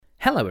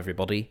Hello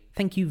everybody,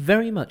 thank you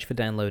very much for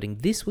downloading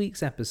this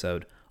week's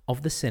episode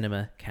of the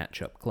Cinema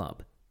Catch-Up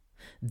Club.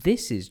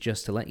 This is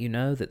just to let you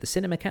know that the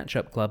Cinema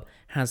Catch-Up Club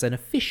has an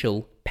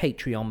official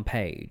Patreon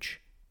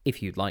page.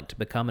 If you'd like to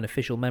become an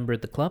official member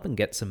of the club and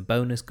get some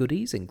bonus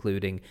goodies,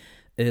 including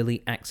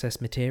early access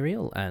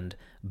material and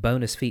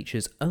bonus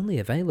features only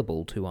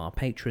available to our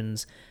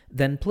patrons,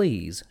 then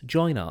please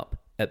join up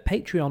at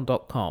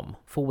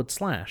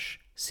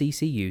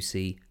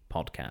patreon.com/CCUC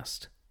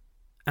podcast.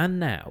 And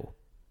now,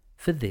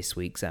 for this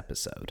week's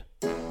episode.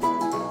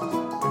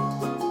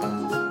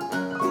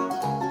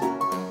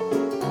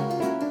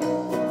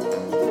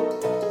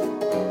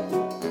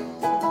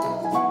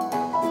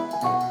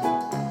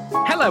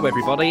 Hello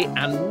everybody,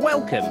 and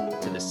welcome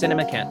to the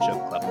Cinema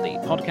Catch-Up Club, the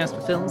podcast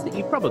for films that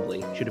you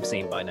probably should have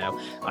seen by now.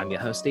 I'm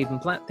your host, Stephen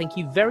Platt. Thank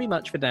you very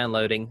much for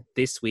downloading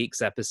this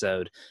week's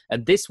episode.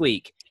 And this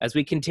week, as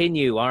we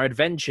continue our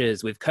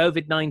adventures with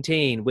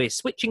COVID-19, we're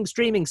switching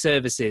streaming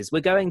services.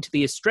 We're going to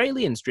the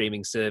Australian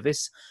streaming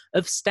service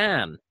of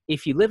Stan.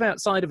 If you live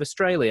outside of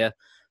Australia,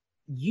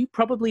 you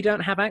probably don't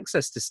have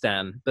access to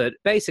Stan, but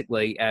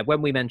basically, when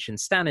we mention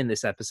Stan in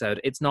this episode,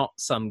 it's not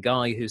some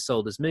guy who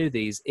sold us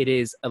movies. It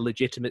is a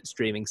legitimate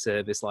streaming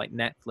service like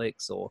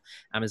Netflix or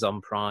Amazon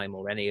Prime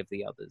or any of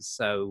the others.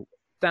 So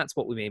that's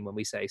what we mean when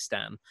we say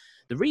Stan.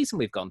 The reason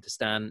we've gone to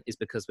Stan is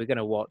because we're going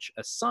to watch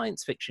a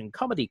science fiction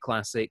comedy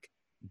classic,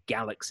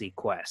 Galaxy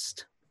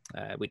Quest,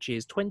 which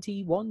is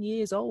 21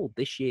 years old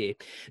this year.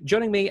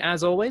 Joining me,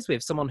 as always, we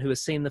have someone who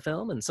has seen the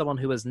film and someone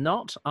who has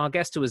not. Our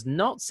guest who has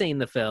not seen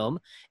the film,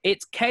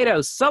 it's Kate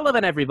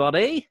O'Sullivan,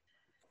 everybody.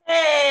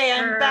 Hey,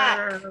 I'm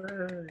back.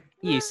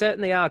 You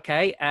certainly are,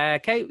 Kate.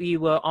 Kate, you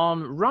were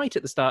on right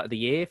at the start of the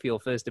year for your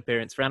first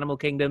appearance for Animal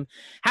Kingdom.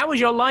 How has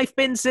your life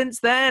been since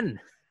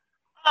then?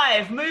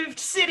 I've moved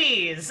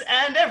cities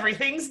and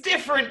everything's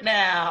different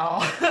now.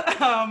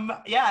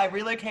 I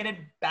relocated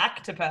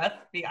back to Perth,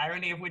 the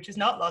irony of which is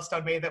not lost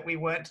on me that we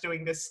weren't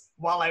doing this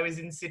while I was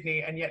in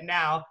Sydney, and yet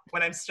now,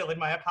 when I'm still in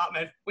my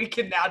apartment, we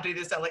can now do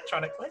this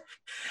electronically.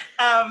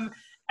 I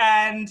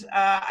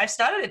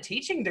started a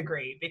teaching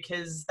degree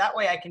because that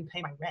way I can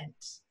pay my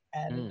rent,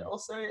 and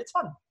also it's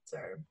fun. So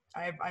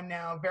I'm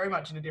now very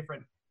much in a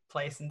different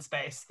place and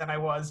space than I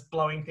was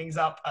blowing things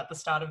up at the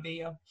start of the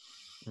year.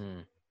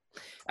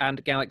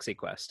 And Galaxy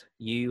Quest,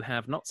 you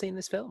have not seen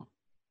this film?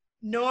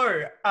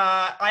 No,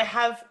 I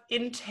have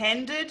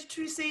intended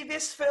to see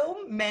this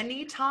film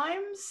many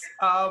times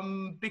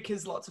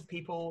because lots of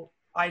people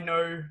I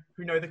know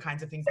who know the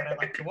kinds of things that I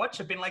like to watch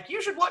have been like,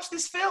 you should watch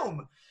this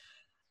film.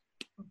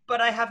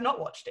 But I have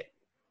not watched it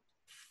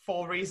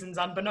for reasons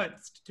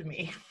unbeknownst to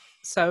me.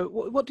 So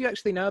what do you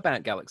actually know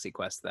about Galaxy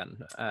Quest then?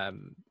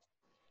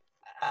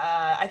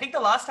 I think the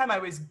last time I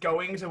was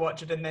going to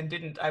watch it and then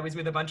didn't, I was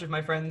with a bunch of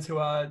my friends who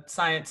are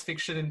science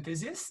fiction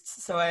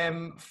enthusiasts. So I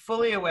am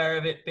fully aware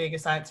of it being a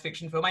science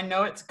fiction film. I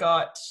know it's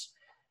got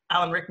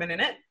Alan Rickman in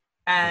it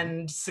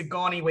and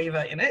Sigourney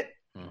Weaver in it.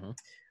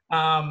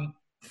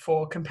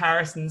 For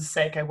comparison's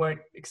sake, I won't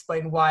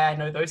explain why I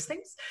know those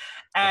things.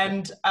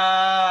 And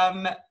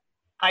I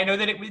know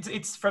that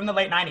it's from the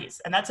late 90s,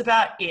 and that's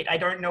about it. I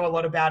don't know a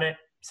lot about it.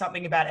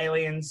 Something about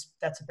aliens,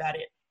 that's about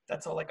it.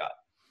 That's all I got.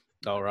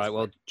 All right,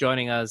 well,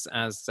 joining us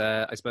as,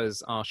 I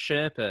suppose, our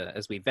Sherpa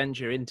as we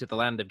venture into the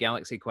land of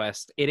Galaxy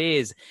Quest, it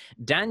is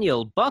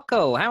Daniel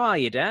Buckle. How are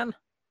you, Dan?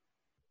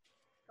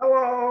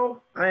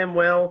 Hello, I am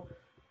well.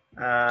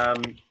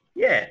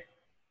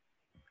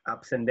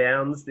 Ups and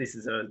downs. This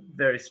is a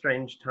very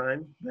strange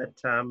time, but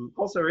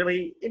also a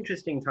really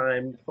interesting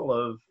time full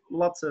of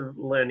lots of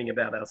learning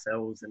about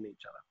ourselves and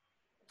each other.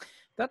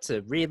 That's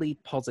a really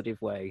positive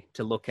way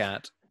to look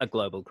at a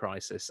global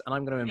crisis, and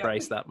I'm going to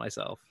embrace that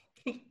myself.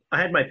 I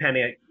had my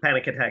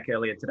panic attack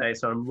earlier today,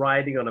 so I'm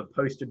riding on a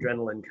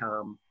post-adrenaline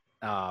calm.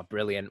 Ah,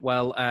 brilliant.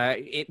 Well,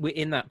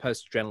 in that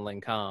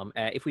post-adrenaline calm,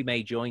 if we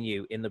may join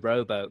you in the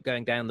rowboat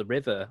going down the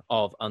river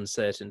of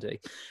uncertainty,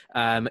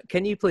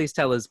 can you please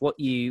tell us what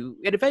you,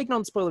 in a vague,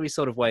 non-spoilery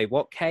sort of way,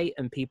 what Kate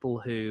and people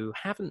who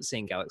haven't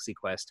seen Galaxy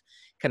Quest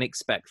can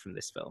expect from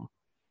this film?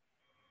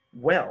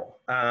 Well,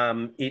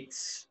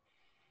 it's,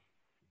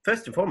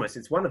 first and foremost,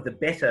 it's one of the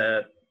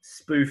better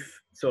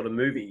spoof sort of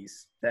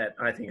movies that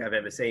I think I've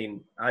ever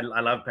seen. I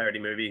love parody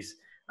movies,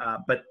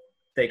 but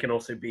they can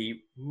also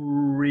be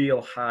real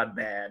hard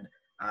bad.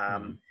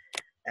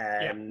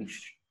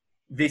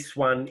 This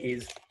one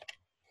is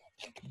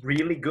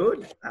really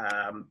good.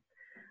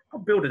 I'll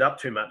build it up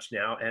too much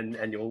now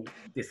and you'll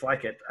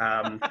dislike it.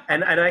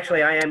 And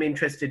actually I am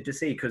interested to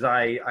see, because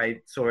I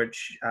saw it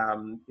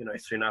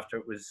soon after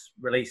it was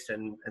released,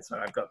 and so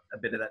I've got a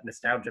bit of that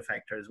nostalgia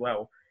factor as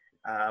well.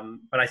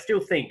 But I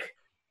still think,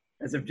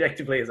 as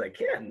objectively as I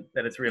can,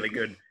 that it's really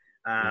good.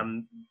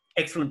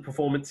 Excellent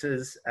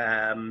performances,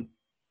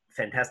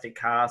 fantastic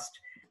cast,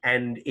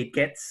 and it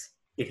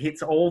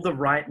hits all the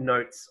right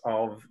notes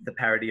of the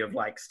parody of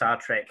like Star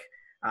Trek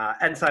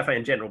and sci-fi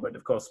in general, but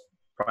of course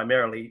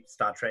primarily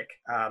Star Trek.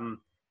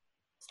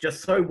 It's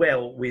just so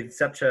well with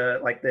such a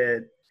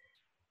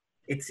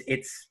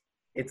it's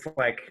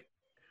like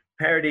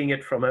parodying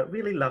it from a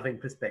really loving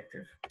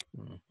perspective.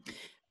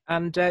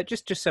 And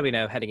just so we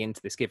know, heading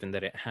into this, given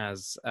that it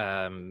has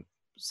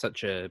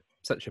such a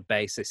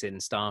basis in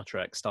Star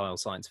Trek style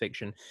science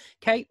fiction,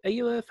 Kate, are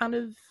you a fan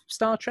of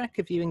Star Trek?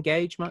 Have you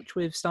engaged much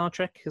with Star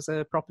Trek as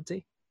a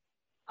property?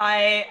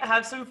 I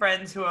have some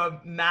friends who are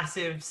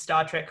massive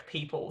Star Trek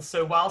people.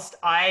 So whilst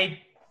I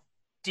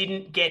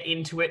didn't get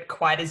into it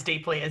quite as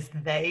deeply as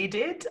they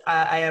did,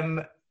 I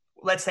am,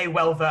 let's say,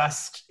 well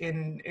versed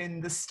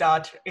in the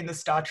Star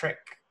Trek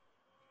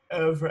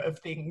oeuvre of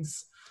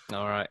things.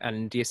 All right,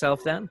 and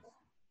yourself, Dan?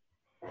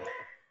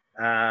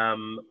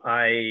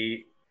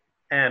 I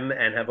am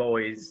and have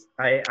always,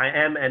 I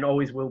am and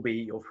always will be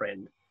your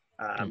friend.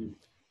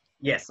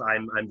 Yes,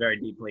 I'm very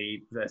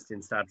deeply versed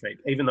in Star Trek,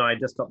 even though I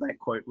just got that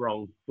quote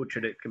wrong,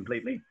 butchered it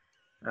completely.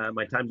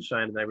 My time to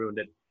shine and they ruined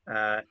it.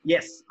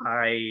 Yes,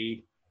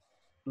 I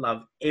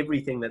love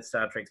everything that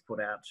Star Trek's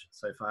put out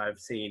so far. I've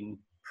seen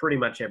pretty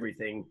much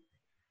everything,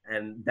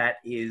 and that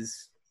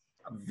is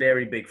a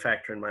very big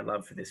factor in my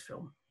love for this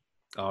film.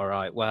 All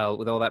right. Well,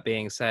 with all that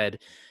being said,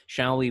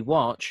 shall we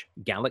watch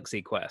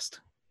Galaxy Quest?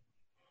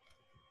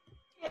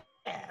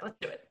 Yeah, let's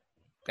do it.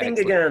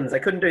 Finger guns. I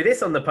couldn't do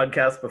this on the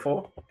podcast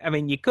before. I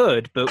mean, you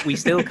could, but we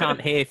still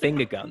can't hear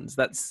finger guns.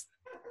 That's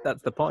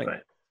the point.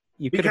 Right.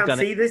 You can't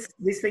see this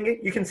finger.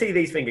 You can see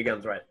these finger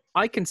guns, right?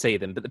 I can see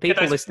them, but the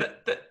people listening.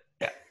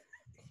 Yeah.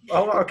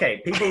 Oh,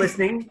 okay. People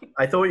listening,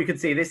 I thought you could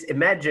see this.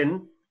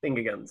 Imagine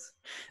finger guns.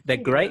 They're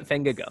great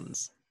finger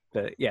guns.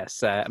 But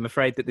yes, I'm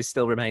afraid that this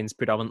still remains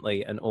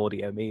predominantly an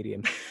audio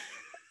medium.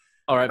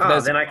 All right.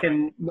 Then I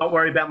can not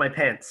worry about my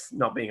pants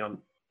not being on.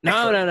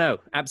 No.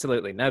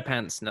 Absolutely. No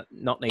pants,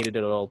 not needed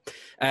at all.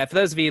 For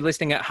those of you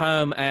listening at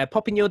home,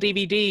 pop in your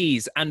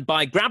DVDs and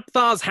by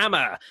Grabthar's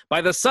hammer, by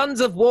the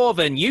sons of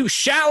Worven, you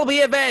shall be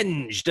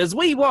avenged as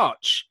we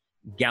watch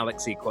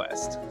Galaxy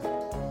Quest.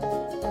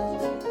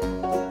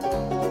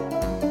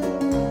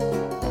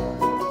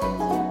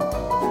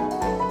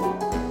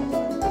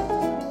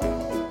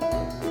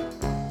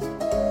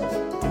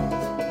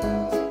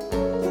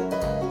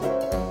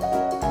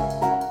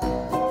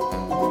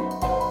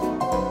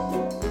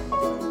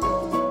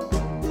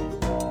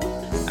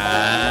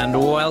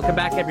 Welcome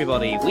back,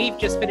 everybody. We've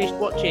just finished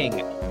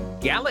watching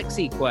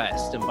Galaxy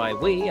Quest, and by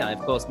we, I of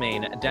course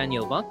mean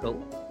Daniel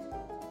Buckle.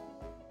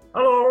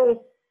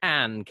 Hello.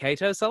 And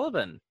Kate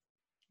O'Sullivan.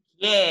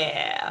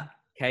 Yeah.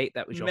 Kate,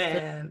 that was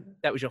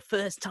your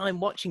first time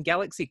watching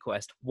Galaxy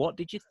Quest. What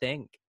did you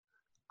think?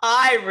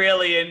 I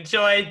really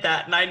enjoyed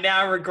that, and I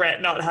now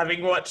regret not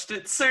having watched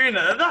it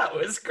sooner. That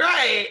was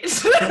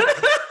great.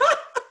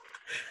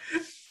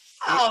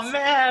 Oh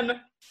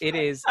man. It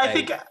is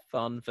a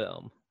fun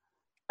film.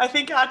 I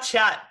think our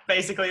chat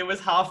basically was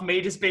half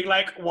me just being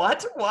like,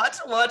 what?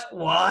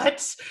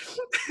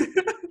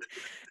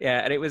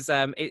 Yeah, and it was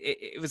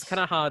kind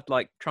of hard,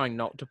 like trying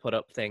not to put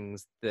up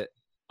things that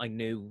I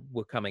knew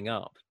were coming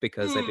up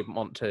because I didn't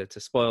want to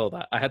spoil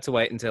that. I had to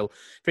wait until,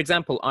 for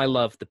example, I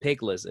love the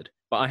pig lizard,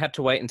 but I had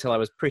to wait until I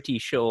was pretty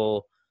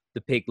sure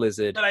the pig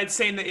lizard that I'd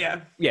seen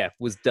that,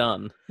 was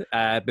done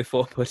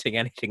before putting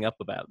anything up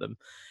about them.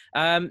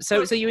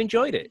 So you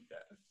enjoyed it?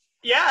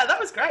 Yeah, that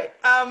was great.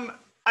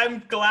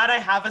 I'm glad I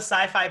have a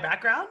sci-fi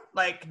background,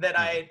 like that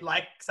I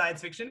like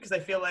science fiction, because I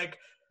feel like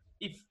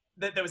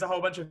there was a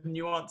whole bunch of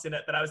nuance in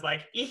it that I was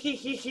like,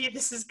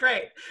 this is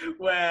great.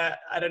 Where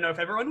I don't know if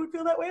everyone would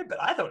feel that way, but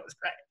I thought it was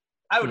great.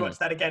 I would watch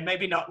that again.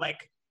 Maybe not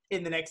like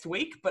in the next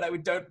week, but I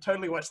would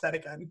totally watch that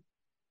again.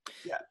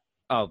 Yeah.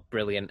 Oh,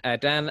 brilliant.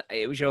 Dan,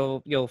 it was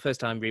your first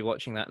time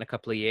rewatching that in a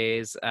couple of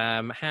years.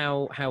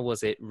 How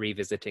was it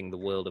revisiting the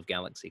world of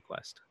Galaxy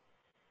Quest?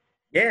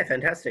 Yeah,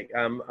 fantastic.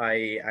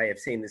 I have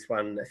seen this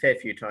one a fair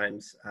few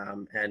times,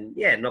 and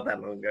yeah, not that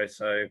long ago.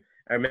 So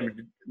I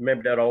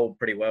remembered it all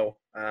pretty well.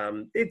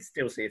 Did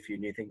still see a few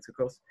new things, of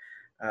course,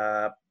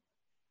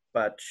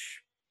 but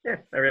yeah,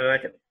 I really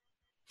like it.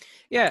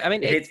 Yeah, I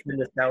mean, it hits the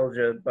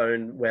nostalgia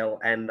bone well,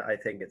 and I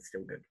think it's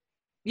still good.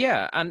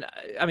 Yeah, and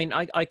I mean,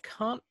 I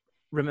can't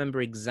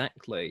remember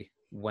exactly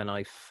when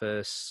I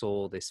first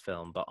saw this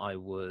film, but I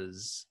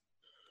was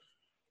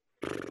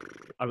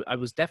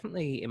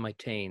definitely in my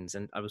teens,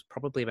 and I was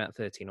probably about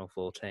 13 or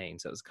 14,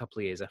 so it was a couple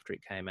of years after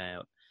it came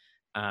out,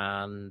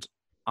 and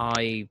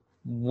I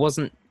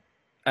wasn't,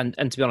 and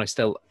to be honest,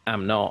 still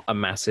am not a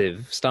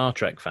massive Star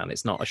Trek fan.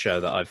 It's not a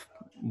show that I've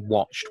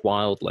watched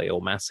wildly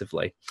or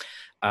massively,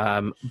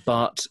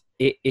 but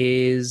it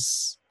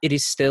is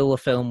still a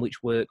film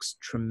which works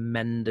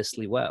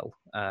tremendously well.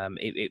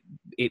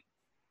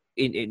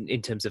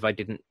 In terms of I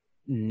didn't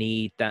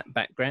need that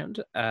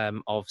background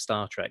of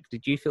Star Trek.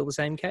 Did you feel the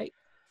same, Kate?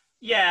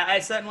 Yeah, I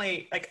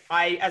certainly,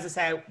 as I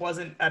say, I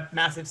wasn't a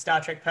massive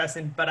Star Trek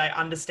person, but I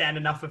understand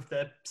enough of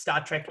the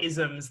Star Trek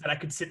isms that I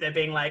could sit there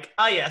being like,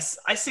 yes,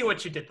 I see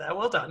what you did there.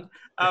 Well done.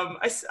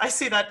 I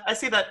see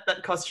that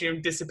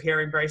costume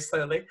disappearing very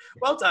slowly.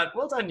 Well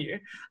done you.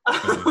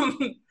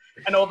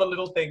 And all the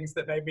little things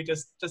that made me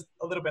just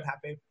a little bit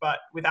happy, but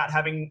without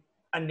having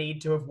a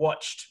need to have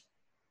watched,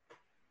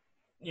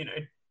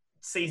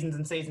 seasons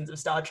and seasons of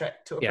Star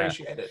Trek to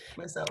appreciate it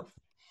myself.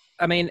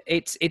 I mean,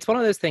 it's one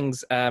of those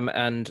things,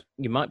 and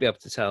you might be able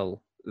to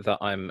tell that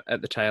I'm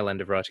at the tail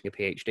end of writing a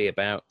PhD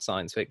about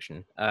science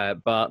fiction.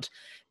 But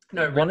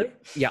No, really?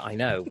 yeah, I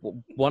know.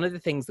 One of the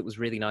things that was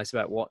really nice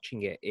about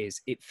watching it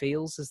is it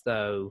feels as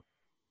though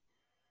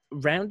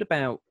round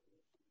about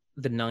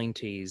the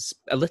 90s,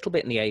 a little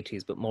bit in the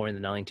 80s, but more in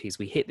the 90s,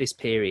 we hit this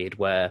period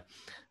where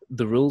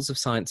the rules of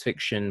science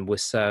fiction were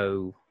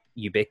so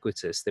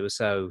ubiquitous, they were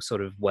so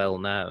sort of well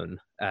known,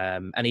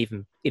 and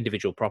even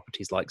individual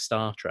properties like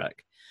Star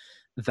Trek,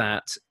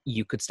 that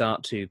you could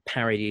start to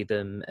parody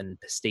them and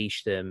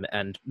pastiche them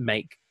and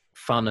make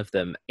fun of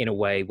them in a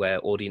way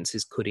where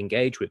audiences could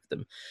engage with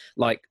them.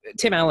 Like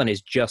Tim Allen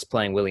is just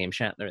playing William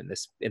Shatner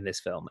in this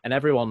film, and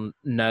everyone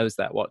knows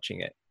that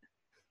watching it.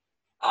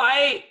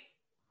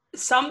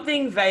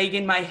 Something vague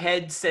in my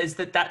head says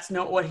that that's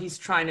not what he's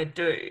trying to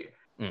do,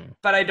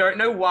 but I don't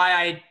know why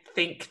I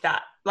think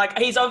that. Like,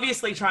 he's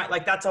obviously trying,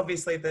 like, that's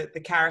obviously the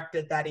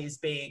character that is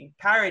being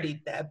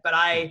parodied there, but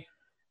I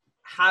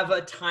have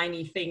a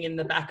tiny thing in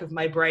the back of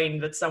my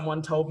brain that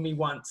someone told me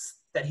once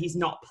that he's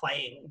not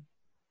playing,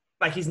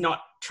 like, he's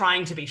not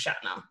trying to be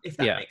Shatner, if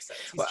that makes sense.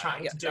 He's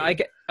trying to do. I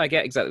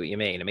get exactly what you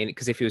mean. I mean,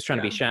 because if he was trying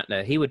to be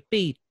Shatner, he would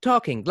be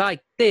talking like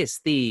this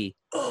the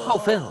whole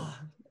film.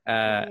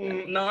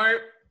 No.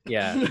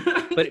 Yeah,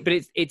 but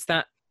it's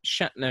that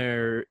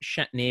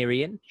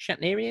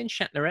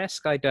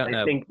Shatnerian-esque. I don't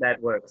know. I think that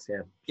works.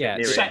 Yeah.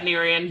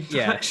 Shatnerian.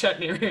 Yeah.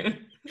 Shatnerian.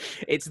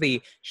 It's the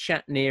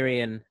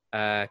Shatnerian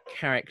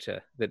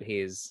character that he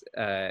is,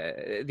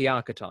 the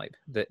archetype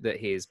that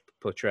he is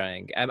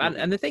portraying.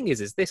 And the thing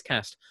is this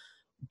cast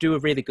do a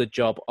really good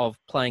job of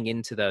playing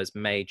into those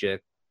major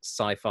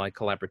sci-fi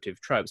collaborative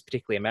tropes,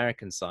 particularly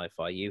American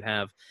sci-fi. You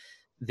have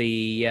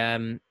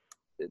the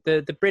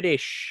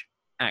British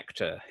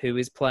actor who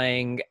is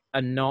playing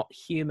a not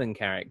human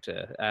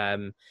character,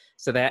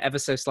 so they're ever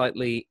so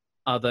slightly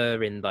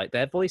other in, like,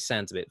 their voice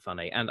sounds a bit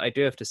funny. And I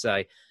do have to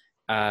say,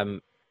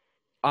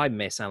 I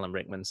miss Alan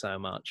Rickman so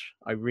much.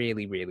 I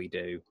really, really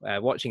do.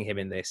 Watching him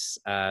in this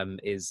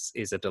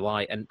is a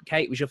delight. And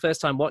Kate, was your first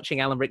time watching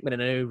Alan Rickman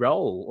in a new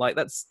role? Like,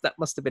 that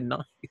must have been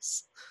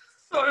nice.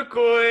 So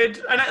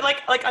good. And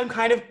I'm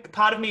kind of,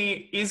 part of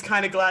me is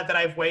kind of glad that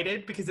I've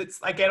waited, because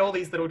I get all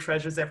these little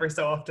treasures every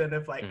so often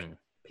of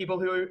people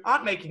who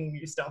aren't making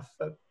new stuff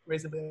for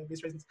reasonably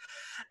obvious reasons.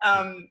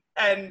 And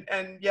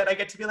yet I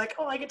get to be like,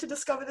 I get to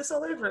discover this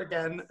all over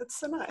again. It's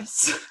so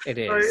nice. It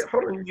is. So,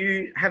 hold on,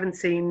 you haven't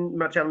seen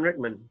much Alan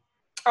Rickman?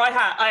 Oh,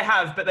 I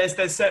have, but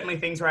there's certainly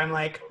things where I'm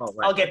like,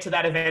 I'll get to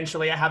that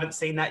eventually. I haven't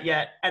seen that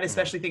yet. And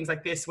especially things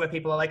like this where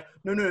people are like,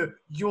 no,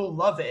 you'll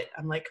love it.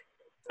 I'm like,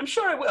 I'm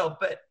sure I will,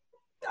 but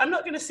I'm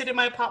not going to sit in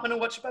my apartment and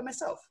watch it by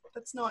myself.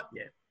 It's not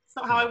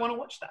how I want to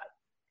watch that.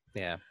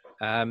 Yeah.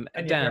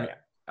 Dan,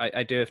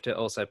 I do have to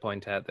also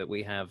point out that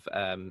we have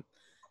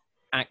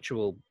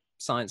actual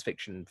science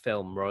fiction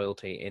film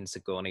royalty in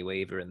Sigourney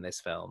Weaver in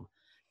this film.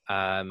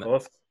 Of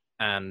course.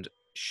 And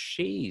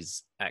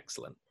she's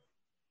excellent.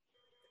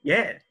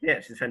 Yeah,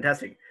 she's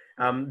fantastic.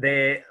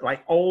 They're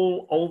like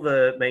all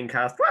the main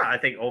cast. Well, I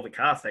think all the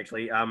cast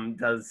actually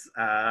does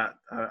a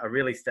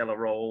really stellar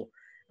role,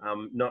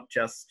 not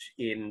just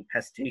in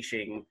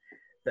pastiching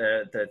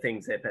the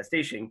things they're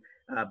pastiching,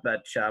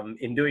 but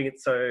in doing it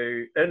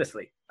so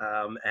earnestly.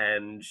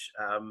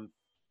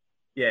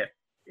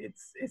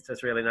 It's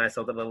just really nice,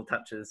 all the little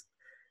touches.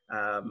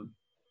 I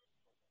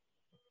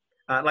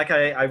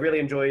really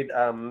enjoyed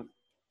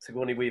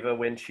Sigourney Weaver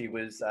when she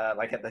was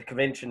like at the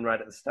convention right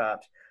at the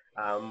start,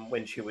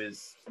 when she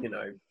was,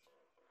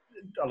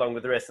 along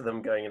with the rest of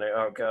them going,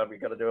 oh God, we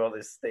got to do all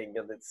this thing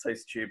and it's so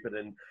stupid,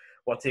 and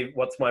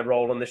what's my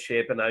role on the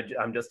ship, and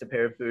I'm just a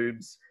pair of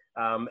boobs.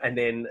 And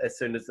then as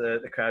soon as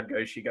the crowd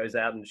goes, she goes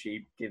out and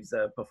she gives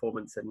a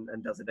performance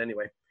and does it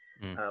anyway.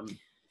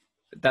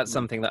 That's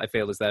something that I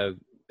feel as though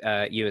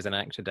you as an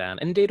actor, Dan,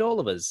 indeed all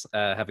of us,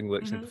 having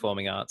worked in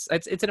performing arts,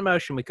 it's an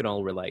emotion we can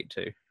all relate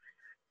to.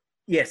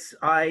 Yes,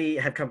 I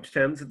have come to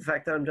terms with the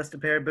fact that I'm just a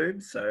pair of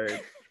boobs, so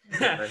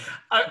I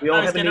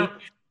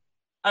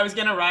was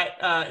gonna write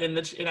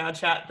in our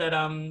chat that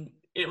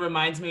it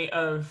reminds me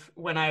of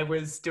when I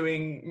was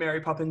doing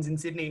Mary Poppins in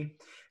Sydney,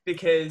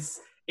 because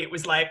it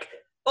was like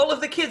all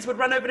of the kids would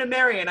run over to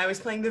Mary and I was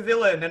playing the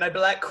villain, and I'd be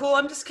like, cool,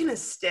 I'm just gonna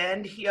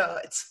stand here,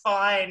 it's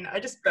fine, I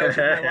just belted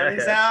my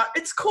lungs out,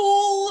 it's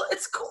cool,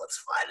 it's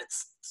fine,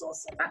 it's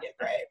awesome, yeah,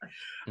 great.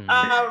 And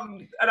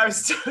I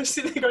was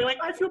sitting there going like,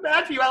 I feel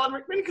bad for you, Alan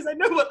Rickman, because I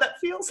know what that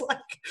feels like.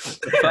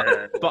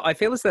 but I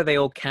feel as though they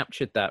all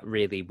captured that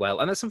really well,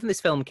 and that's something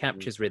this film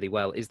captures really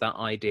well, is that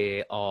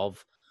idea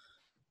of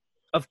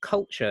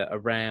culture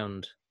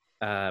around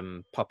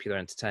popular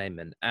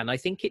entertainment. And I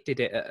think it did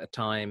it at a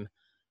time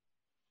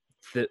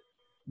that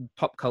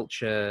pop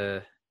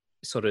culture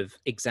sort of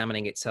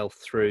examining itself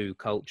through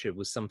culture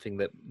was something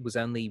that was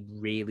only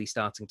really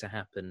starting to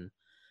happen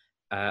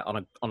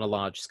on a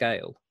large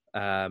scale.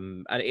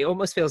 And it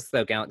almost feels as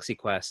though Galaxy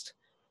Quest,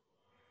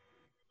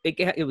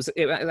 it was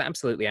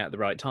absolutely at the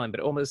right time, but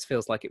it almost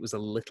feels like it was a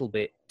little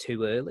bit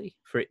too early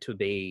for it to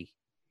be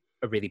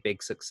a really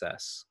big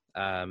success.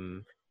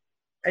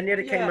 And yet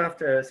it came Yeah.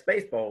 after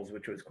Spaceballs,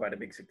 which was quite a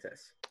big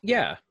success.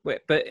 Yeah,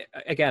 but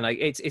again,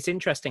 it's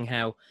interesting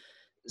how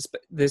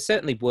there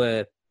certainly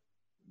were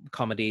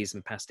comedies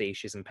and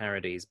pastiches and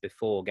parodies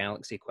before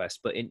Galaxy Quest,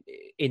 but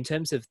in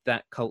terms of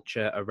that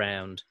culture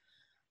around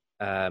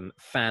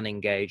fan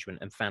engagement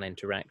and fan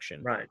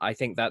interaction, Right. I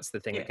think that's the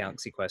thing that Yeah.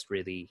 Galaxy Quest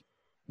really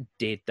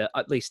did. That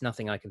at least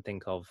nothing I can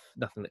think of,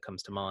 nothing that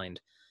comes to mind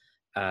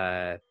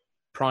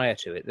prior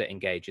to it that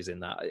engages in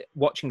that.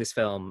 Watching this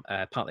film,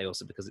 partly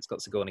also because it's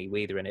got Sigourney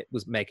Weaver in it,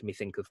 was making me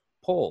think of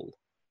Paul,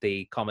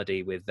 the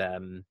comedy with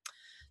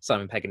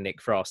Simon Pegg and Nick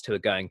Frost, who are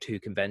going to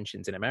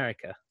conventions in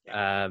America.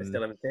 I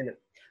still haven't seen it.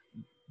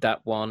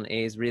 That one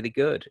is really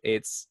good.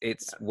 It's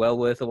well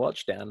worth a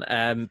watch, Dan.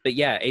 But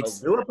yeah,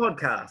 it's I'll do a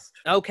podcast.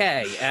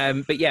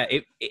 okay. But yeah,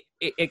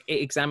 it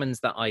examines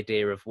that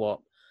idea of what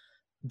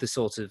the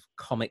sort of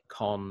Comic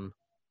Con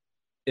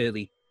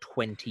early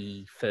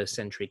 21st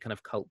century kind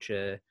of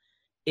culture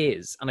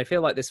is, and I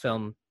feel like this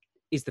film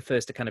is the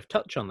first to kind of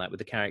touch on that with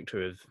the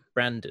character of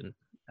Brandon.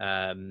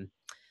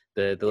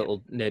 The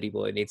little nerdy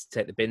boy who needs to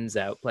take the bins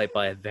out, played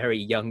by a very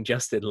young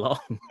Justin Long.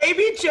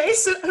 Baby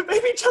Justin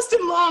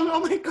Long. Oh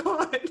my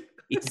god.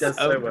 He does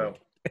so well.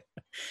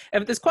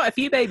 And there's quite a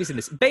few babies in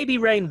this. Baby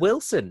Rainn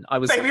Wilson.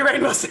 Baby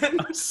Rainn Wilson.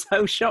 I was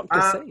so shocked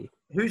to see.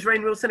 Who's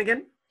Rainn Wilson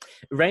again?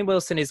 Rainn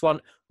Wilson is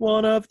one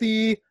of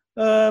the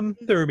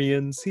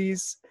Thermians.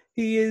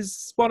 He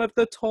is one of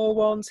the tall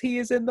ones. He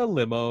is in the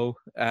limo.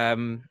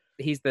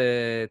 He's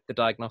the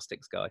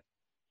diagnostics guy.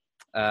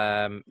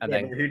 And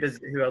then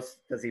who else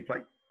does he play?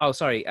 Oh,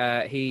 sorry.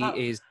 He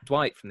is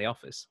Dwight from The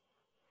Office.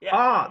 Yeah.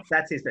 Oh,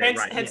 that's his name,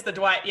 Hence the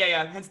Dwight.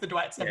 Yeah. Hence the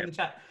Dwight stuff in the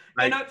chat.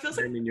 I No, it feels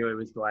like only knew it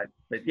was Dwight,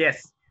 but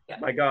yes. Yeah.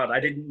 My God, I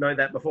didn't know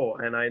that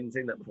before, and I hadn't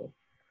seen that before.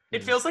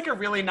 it feels like a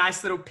really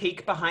nice little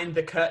peek behind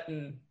the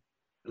curtain,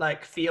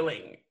 like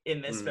feeling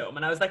in this film.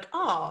 And I was like,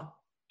 oh,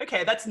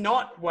 okay, that's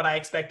not what I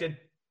expected,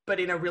 but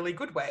in a really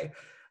good way.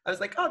 I was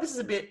like, oh, this is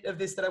a bit of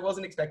this that I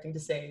wasn't expecting to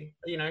see.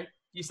 You know,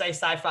 you say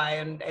sci-fi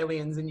and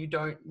aliens, and you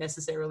don't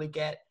necessarily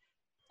get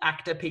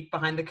actor peek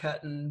behind the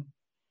curtain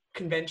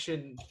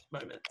convention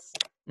moments.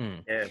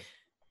 Yeah.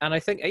 And I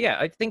think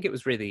it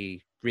was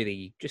really,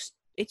 really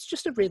it's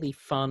just a really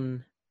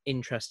fun,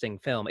 interesting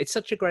film. It's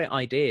such a great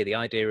idea. The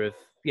idea of,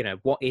 you know,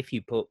 what if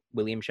you put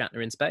William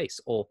Shatner in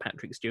space, or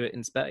Patrick Stewart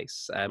in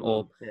space,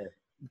 or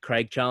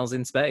Craig Charles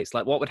in space?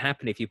 Like, what would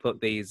happen if you put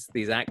these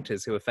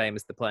actors who are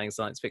famous for playing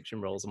science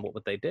fiction roles, and what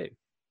would they do?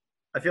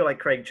 I feel like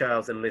Craig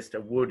Charles and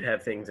Lister would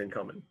have things in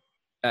common.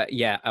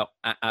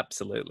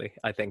 Absolutely.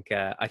 I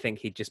think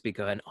he'd just be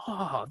going,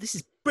 "Oh, this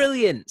is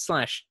brilliant!"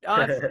 /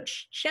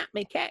 "Shat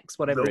me keks,"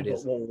 whatever it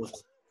is.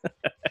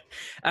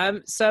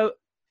 So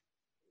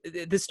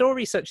the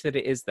story, such that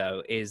it is,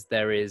 though, is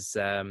there is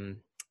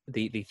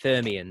the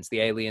Thermians,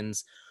 the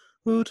aliens,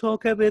 who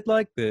talk a bit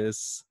like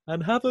this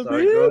and have a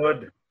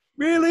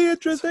really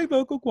interesting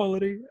vocal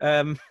quality,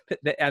 and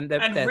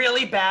they're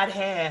really bad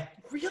hair.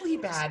 Really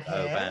bad so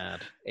hair.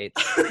 bad.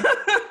 It's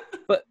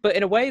but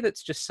in a way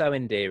that's just so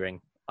endearing.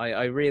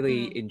 I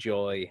really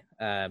enjoy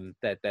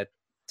their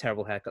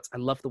terrible haircuts. I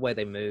love the way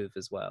they move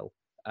as well.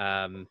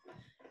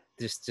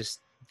 Just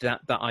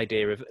that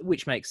idea of,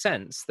 which makes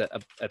sense, that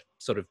a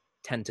sort of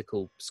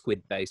tentacle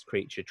squid-based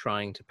creature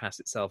trying to pass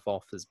itself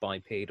off as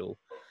bipedal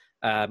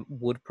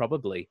would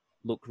probably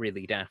look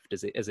really daft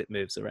as it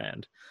moves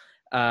around.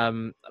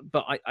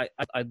 But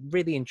I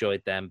really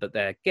enjoyed them, but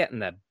they're getting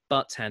their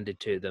butts handed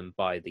to them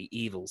by the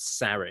evil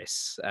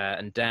Saris.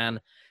 And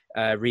Dan,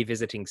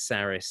 revisiting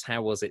Saris,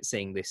 how was it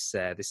seeing this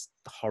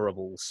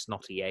horrible,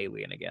 snotty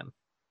alien again?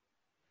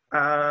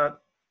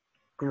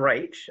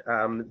 Great.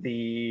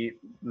 The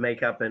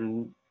makeup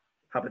and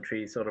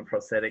puppetry sort of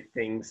prosthetic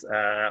things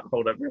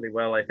hold up really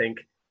well, I think,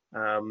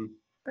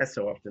 as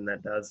so often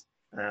that does.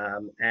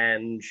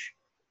 And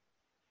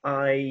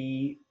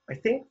I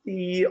think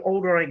the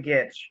older I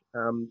get,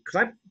 because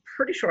I'm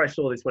pretty sure I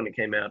saw this when it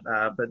came out,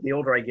 but the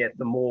older I get,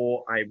 the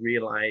more I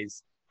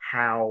realize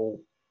how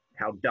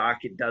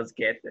dark it does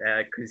get,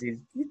 because he's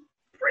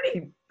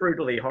pretty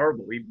brutally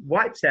horrible. He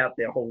wipes out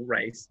their whole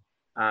race,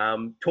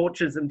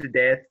 tortures them to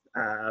death,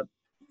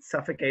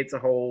 suffocates a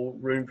whole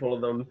room full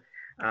of them,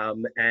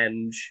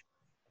 and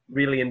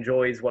really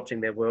enjoys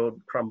watching their world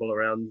crumble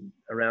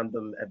around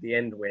them at the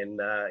end when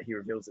he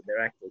reveals that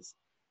they're actors.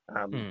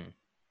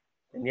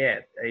 And yeah,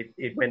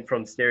 it went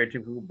from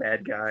stereotypical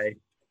bad guy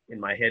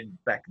in my head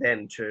back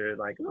then to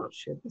like, oh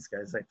shit, this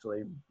guy's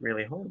actually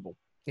really horrible.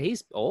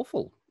 He's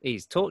awful.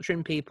 He's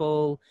torturing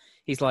people.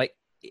 He's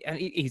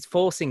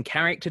forcing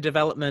character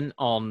development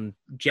on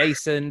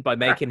Jason by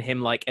making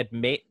him like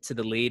admit to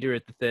the leader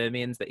of the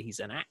Thermians that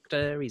he's an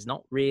actor. He's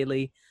not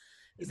really.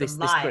 This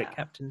great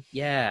captain.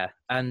 Yeah.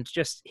 And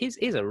just he's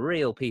a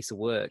real piece of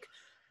work.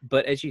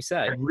 But as you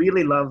say, I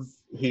really love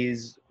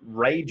his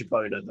rage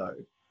boner though.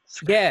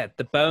 Yeah,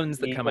 the bones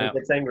that come out.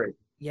 Gets angry.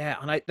 Yeah,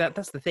 and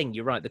that's the thing.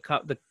 You're right.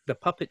 The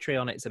puppetry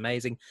on it is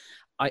amazing.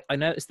 I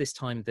noticed this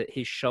time that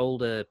his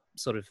shoulder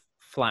sort of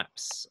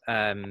flaps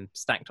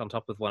stacked on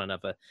top of one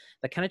another,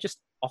 they kind of just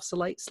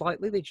oscillate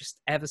slightly. They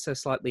just ever so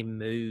slightly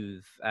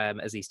move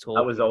as he's talking.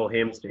 That was all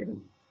him,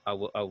 Stephen.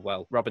 Oh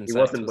well, Robin He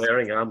Sachs wasn't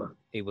wearing armor.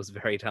 He was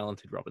very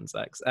talented, Robin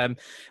Sachs.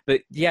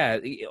 But yeah,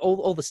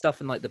 all the stuff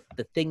and like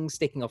the things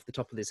sticking off the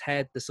top of his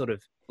head, the sort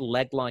of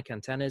leg-like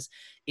antennas.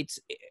 It's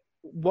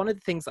one of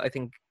the things that I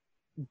think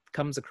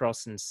comes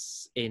across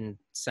in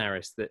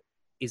Saris that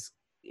is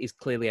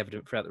clearly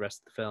evident throughout the rest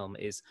of the film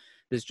is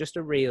there's just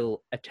a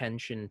real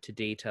attention to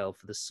detail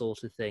for the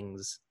sort of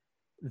things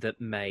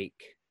that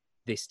make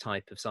this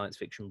type of science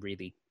fiction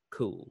really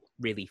cool,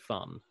 really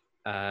fun.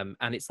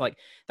 And it's like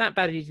that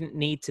baddie didn't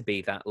need to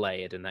be that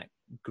layered and that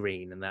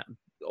green and that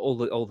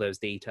all those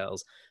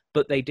details,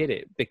 but they did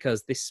it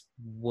because this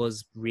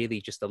was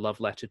really just a love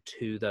letter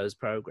to those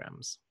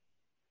programs.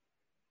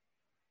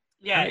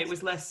 Yeah, it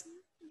was less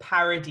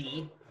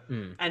parody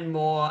and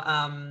more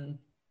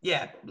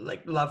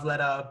like love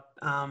letter,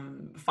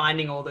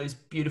 finding all those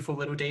beautiful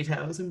little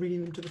details and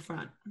bringing them to the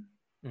front.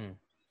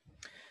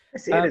 I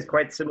see it as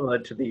quite similar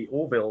to the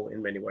Orville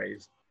in many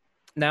ways.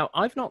 Now,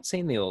 I've not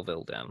seen the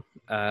Orville,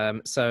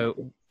 Dan.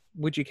 So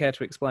would you care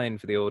to explain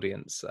for the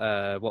audience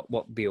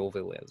what the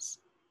Orville is?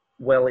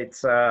 Well,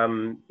 it's a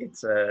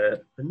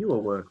newer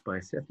work by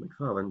Seth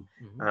MacFarlane,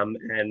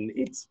 and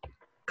it's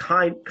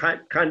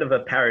kind of a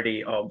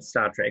parody of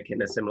Star Trek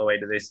in a similar way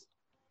to this,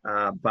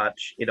 but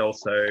it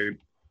also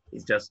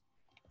is just,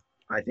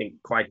 I think,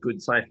 quite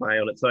good sci-fi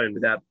on its own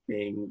without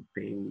being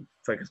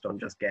focused on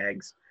just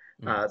gags.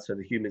 So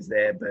the humor's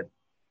there, but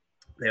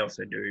they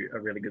also do a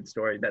really good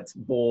story that's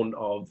born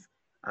of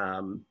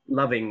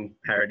loving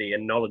parody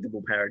and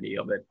knowledgeable parody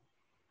of it.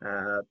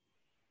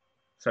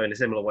 So in a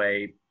similar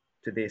way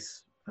to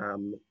this, I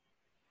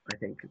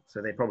think,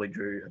 so they probably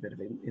drew a bit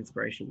of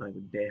inspiration, I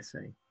would dare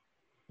say.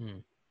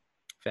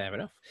 Fair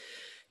enough.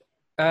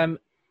 I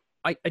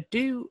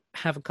do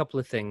have a couple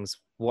of things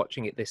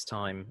watching it this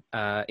time,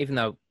 even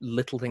though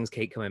little things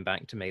keep coming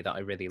back to me that I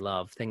really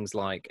love. Things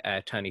like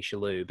Tony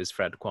Shalhoub as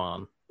Fred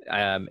Kwan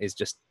is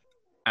just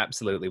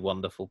absolutely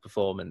wonderful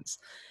performance.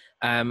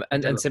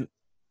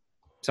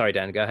 Sorry,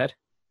 Dan, go ahead.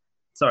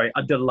 Sorry,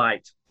 a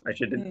delight. I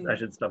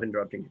should stop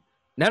interrupting.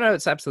 No,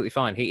 it's absolutely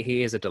fine.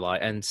 He is a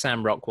delight, and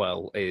Sam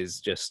Rockwell is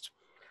just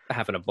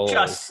having a ball.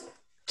 I'm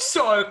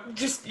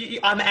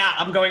out.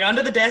 I'm going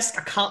under the desk.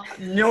 I can't.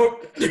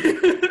 Nope.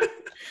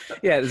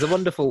 Yeah, there's a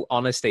wonderful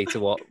honesty to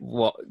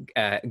what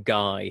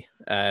Guy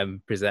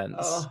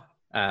presents.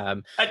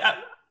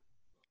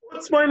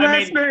 What's my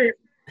last name?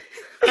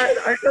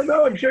 I don't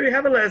know. I'm sure you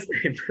have a last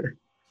name.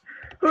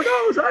 Who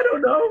knows? I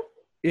don't know.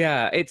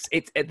 Yeah,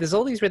 there's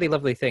all these really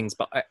lovely things,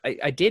 but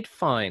I did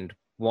find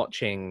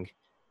watching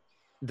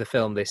the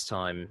film this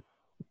time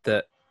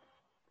that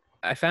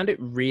I found it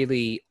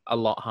really a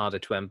lot harder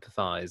to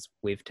empathize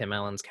with Tim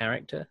Allen's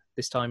character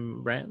this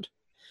time round.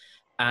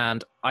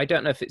 And I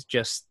don't know if it's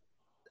just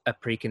a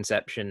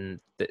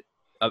preconception that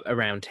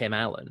around Tim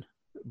Allen,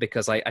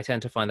 because I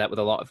tend to find that with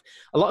a lot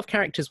of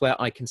characters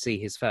where I can see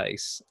his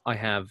face, I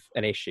have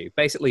an issue.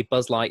 Basically,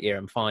 Buzz Lightyear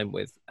I'm fine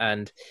with,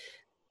 and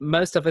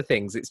most other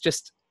things, it's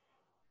just,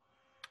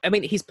 I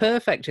mean, he's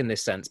perfect in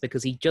this sense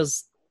because he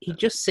just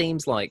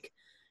seems like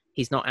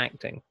he's not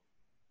acting,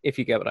 if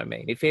you get what I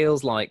mean. It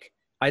feels like,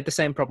 I had the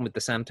same problem with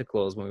the Santa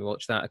Claus when we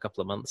watched that a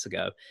couple of months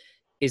ago,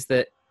 is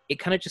that it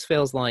kind of just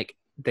feels like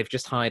they've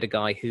just hired a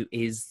guy who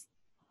is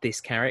this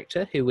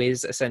character, who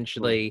is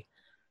essentially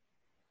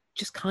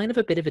just kind of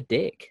a bit of a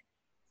dick.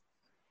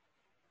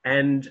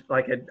 And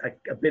like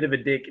a bit of a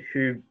dick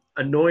who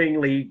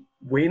annoyingly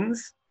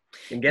wins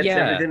and gets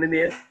everything in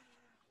the end.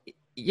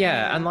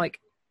 Yeah, and like,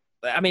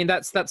 I mean,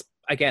 that's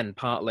again,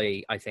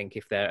 partly, I think,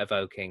 if they're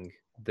evoking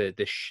the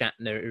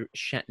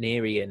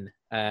Shatnerian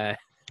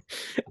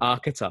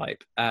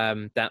archetype,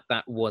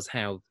 that was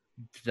how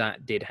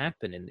that did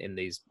happen in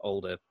these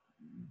older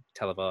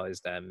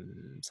televised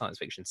science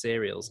fiction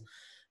serials.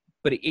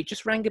 But it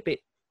just rang a bit,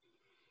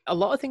 a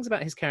lot of things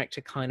about his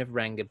character kind of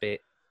rang a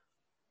bit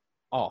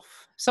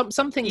off.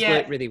 Some things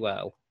worked really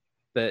well,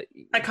 but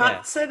I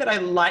can't say that I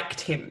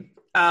liked him,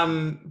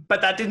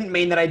 but that didn't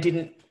mean that I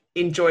didn't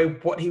enjoy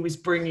what he was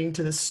bringing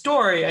to the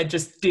story. I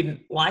just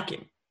didn't like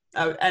him.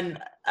 And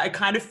I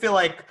kind of feel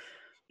like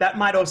that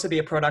might also be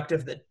a product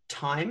of the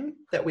time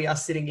that we are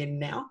sitting in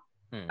now,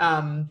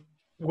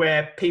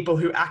 where people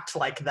who act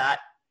like that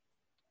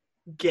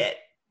get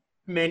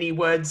many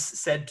words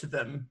said to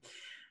them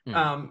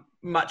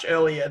much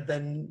earlier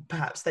than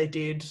perhaps they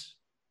did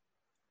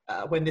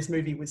when this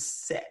movie was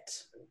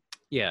set.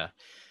 Yeah.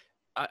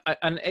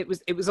 And it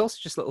was also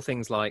just little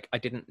things like I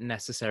didn't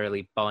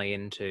necessarily buy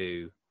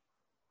into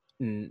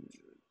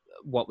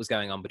what was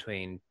going on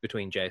between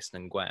Jason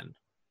and Gwen.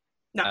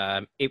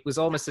 No. It was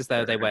almost as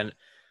though they went,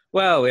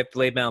 well, if the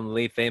lead male and the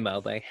lead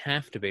female, they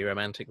have to be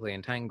romantically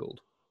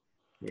entangled.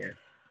 Yeah.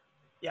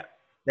 Yeah.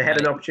 They had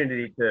an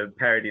opportunity to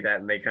parody that,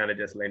 and they kind of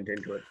just leaned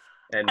into it.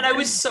 And I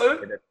was so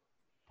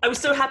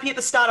happy at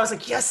the start. I was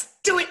like, yes,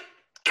 do it.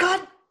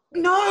 God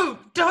no,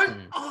 don't.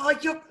 Mm. Oh,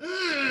 you're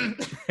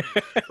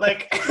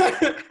like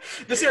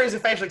the series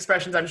of facial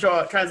expressions. I'm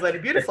sure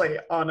translated beautifully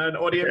on an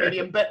audio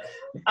medium, but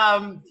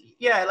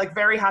yeah, like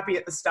very happy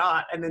at the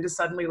start, and then just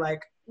suddenly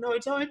like, no,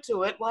 don't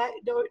do it. Why?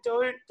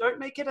 Don't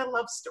make it a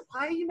love story.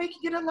 Why are you making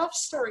it a love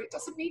story? It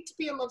doesn't need to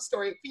be a love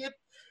story.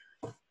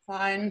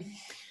 Fine.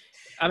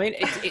 I mean,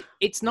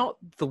 it's not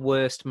the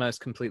worst,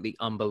 most completely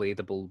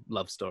unbelievable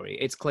love story.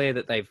 It's clear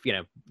that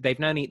they've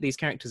known these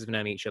characters have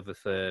known each other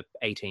for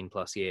 18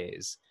 plus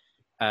years.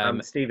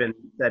 Stephen,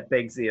 that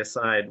begs the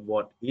aside.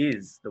 What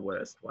is the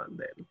worst one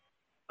then?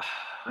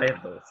 I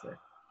have thoughts there.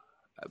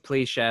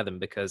 Please share them,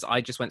 because I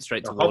just went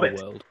straight to Hobbit.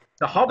 Waterworld.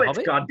 The Hobbit,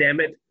 Hobbit? God damn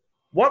it!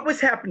 What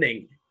was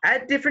happening?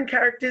 Add different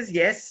characters,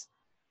 yes.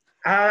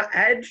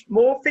 Add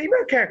more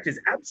female characters,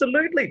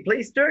 absolutely.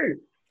 Please do.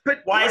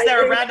 But Why is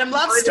there a random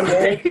love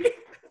story?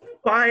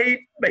 By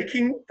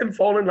making them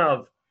fall in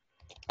love.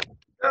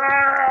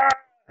 Ah!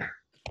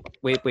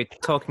 We're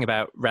talking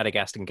about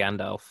Radagast and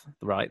Gandalf,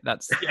 right?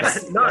 That's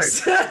Yes. No.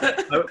 Yes.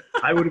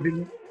 I would have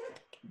been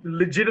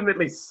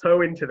legitimately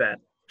so into that.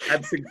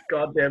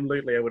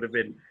 Absolutely, I would have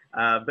been.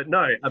 But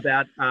no,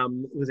 about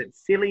was it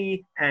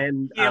Silly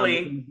and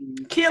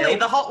Keely,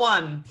 the hot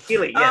one.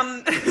 Keely,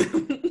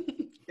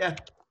 yes.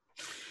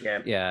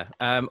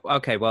 Yeah.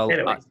 Okay. Well,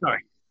 Anyway, sorry.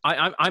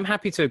 I'm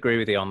happy to agree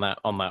with you on that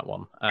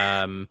one.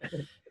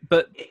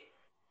 But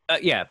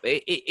yeah,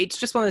 it's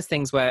just one of those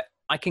things where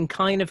I can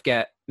kind of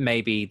get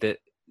maybe that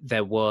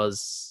there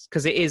was,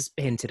 because it is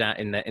hinted at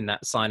in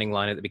that signing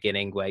line at the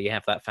beginning where you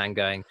have that fan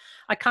going,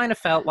 I kind of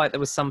felt like there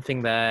was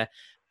something there.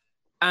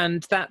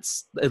 And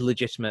that's a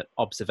legitimate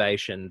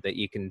observation that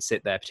you can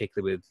sit there,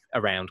 particularly with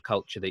around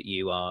culture that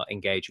you are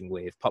engaging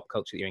with, pop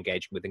culture that you're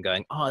engaging with, and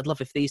going, oh, I'd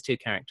love if these two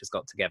characters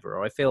got together,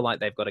 or I feel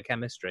like they've got a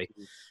chemistry.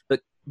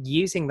 But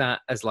using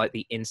that as like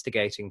the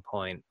instigating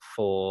point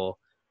for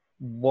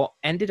what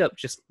ended up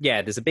just,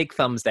 there's a big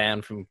thumbs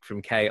down from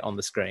Kate on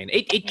the screen.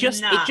 It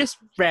just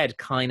read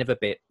kind of a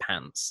bit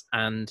pants.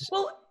 And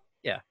well,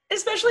 yeah.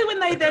 Especially when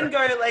they then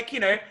go like,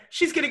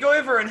 she's going to go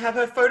over and have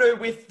her photo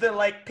with the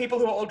like people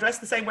who are all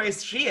dressed the same way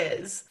as she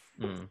is.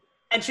 Mm.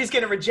 And she's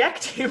going to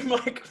reject him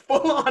like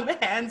full on,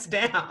 hands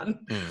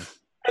down. Mm.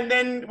 And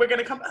then we're going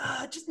to come,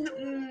 I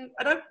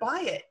don't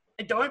buy it.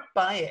 I don't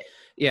buy it.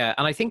 Yeah.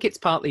 And I think it's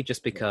partly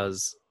just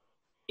because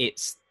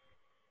it's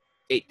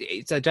I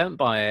don't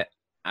buy it.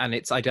 And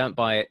I don't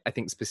buy it, I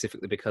think,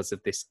 specifically because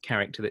of this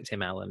character that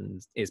Tim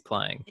Allen is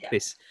playing.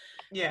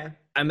 Yeah.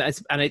 And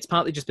it's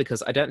partly just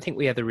because I don't think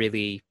we don't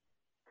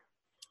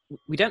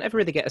ever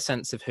really get a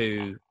sense of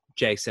who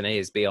Jason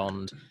is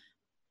beyond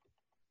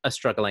a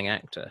struggling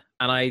actor.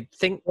 And I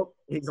think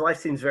his life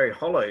seems very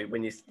hollow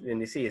when you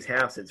see his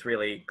house. It's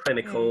really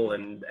clinical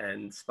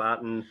and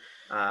Spartan,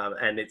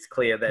 and it's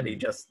clear that he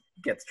just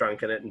gets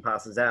drunk in it and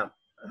passes out.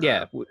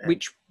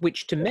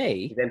 Which to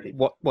me,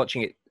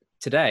 watching it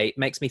today,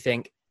 makes me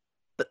think,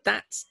 but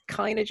that's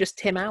kind of just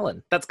Tim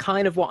Allen. That's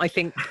kind of what I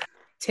think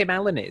Tim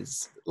Allen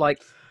is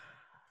like.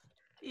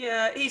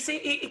 Yeah,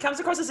 he comes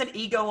across as an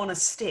ego on a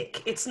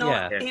stick. It's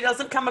not. Yeah. He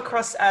doesn't come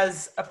across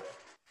as a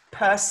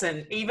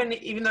person,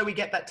 even though we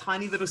get that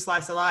tiny little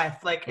slice of life.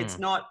 Like it's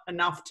not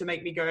enough to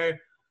make me go,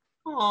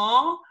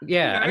 "Aw."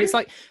 Yeah, and it's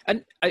like,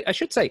 and I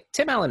should say,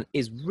 Tim Allen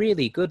is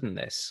really good in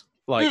this.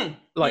 I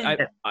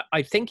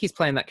think he's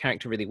playing that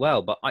character really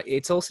well. But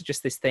it's also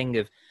just this thing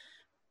of,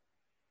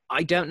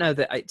 I don't know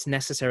that it's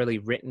necessarily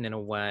written in a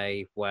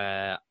way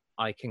where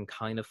I can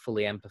kind of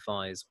fully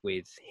empathize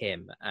with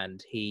him,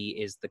 and he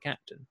is the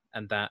captain,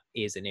 and that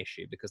is an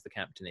issue because the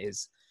captain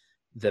is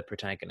the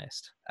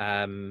protagonist.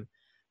 I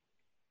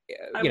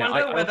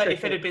wonder whether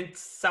if it had been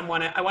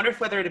someone. I wonder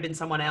whether it had been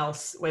someone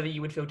else, whether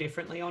you would feel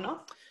differently or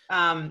not.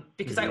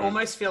 Because I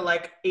almost feel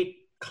like it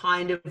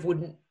kind of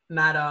wouldn't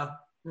matter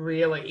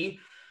really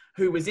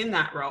who was in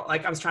that role.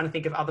 Like I was trying to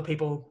think of other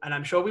people, and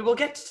I'm sure we will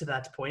get to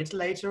that point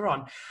later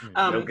on,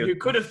 who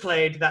could have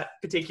played that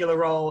particular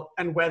role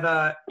and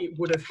whether it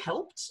would have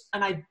helped.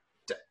 And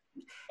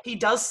he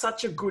does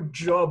such a good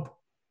job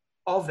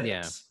of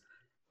it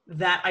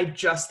that I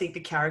just think the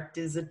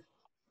character's a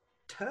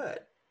turd.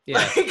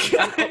 Yeah.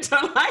 I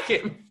don't like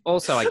him.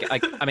 Also,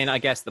 I mean, I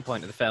guess the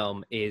point of the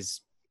film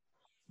is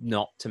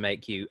not to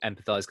make you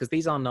empathize, because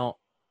these are not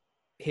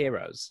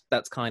heroes.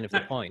 That's kind of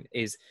the point,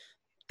 is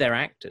they're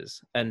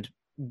actors, and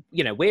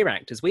we're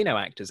actors. We know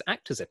actors.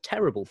 Actors are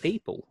terrible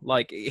people.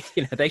 Like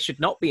they should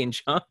not be in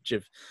charge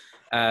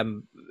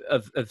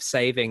of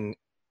saving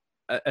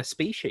a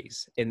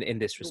species in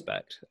this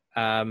respect.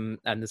 And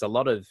there's a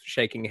lot of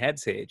shaking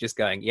heads here, just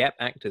going, "Yep,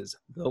 actors,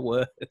 the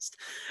worst."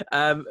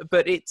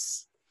 But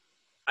it's,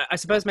 I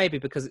suppose, maybe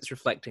because it's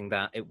reflecting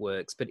that it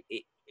works. But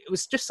it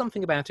was just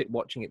something about it,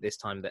 watching it this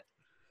time, that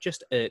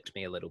just irked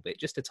me a little bit,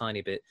 just a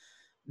tiny bit.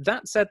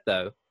 That said,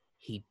 though,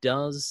 he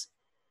does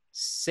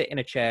sit in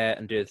a chair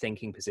and do a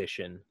thinking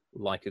position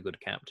like a good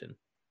captain.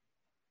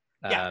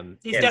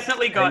 He's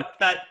definitely got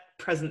that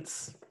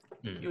presence.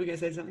 You were going to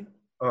say something?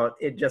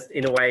 It just,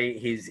 in a way,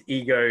 his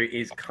ego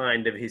is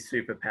kind of his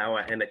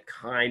superpower, and it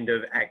kind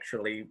of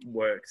actually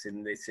works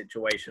in this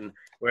situation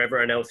where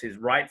everyone else is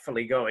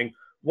rightfully going,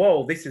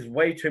 whoa, this is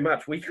way too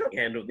much. We can't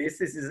handle this.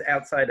 This is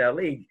outside our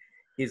league.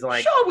 He's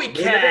like, sure we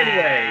 "Do it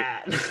anyway."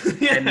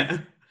 can. Yeah.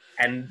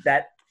 And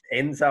that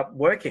ends up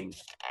working.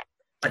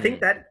 I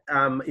think that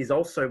is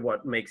also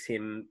what makes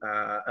him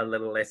a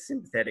little less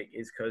sympathetic,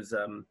 is because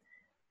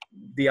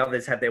the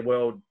others have their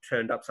world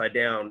turned upside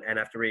down and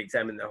have to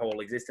re-examine their whole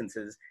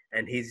existences,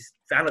 and he's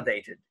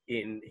validated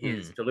in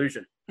his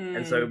delusion.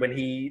 And so when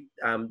he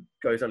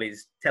goes on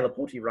his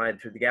teleporty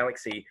ride through the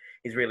galaxy,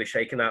 he's really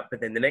shaken up.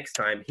 But then the next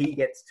time he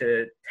gets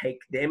to take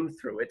them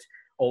through it,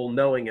 all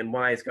knowing and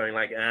wise, going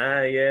like,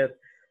 yeah,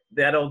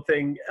 that old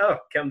thing. Oh,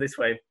 come this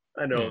way.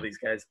 I know all these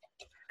guys.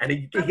 And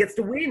he gets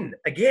to win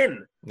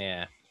again.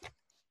 Yeah.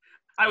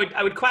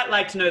 I would quite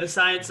like to know the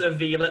science of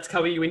the let's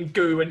cover you in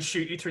goo and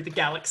shoot you through the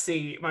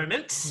galaxy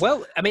moment.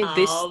 Well, I mean,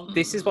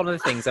 this is one of the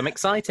things I'm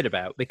excited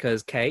about,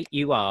 because Kate,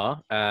 you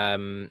are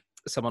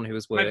someone who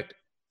has worked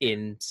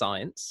in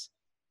science.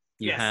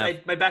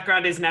 My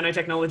background is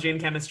nanotechnology and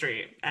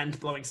chemistry and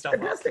blowing stuff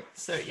Fantastic. up.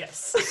 So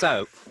yes.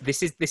 So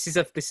this is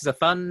a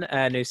fun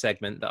new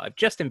segment that I've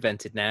just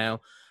invented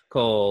now,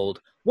 called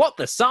What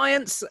the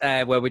Science,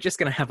 where we're just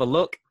going to have a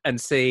look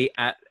and see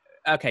at.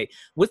 Okay,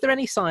 was there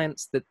any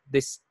science that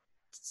this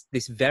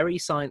very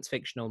science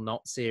fictional,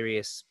 not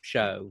serious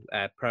show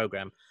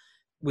program,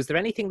 was there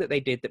anything that they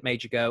did that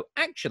made you go,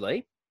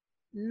 actually,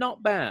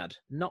 not bad,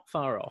 not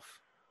far off?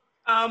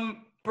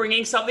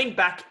 Bringing something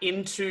back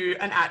into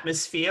an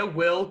atmosphere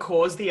will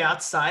cause the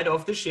outside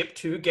of the ship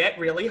to get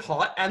really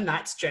hot, and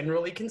that's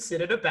generally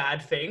considered a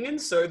bad thing.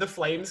 And so the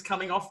flames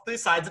coming off the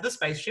sides of the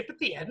spaceship at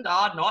the end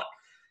are not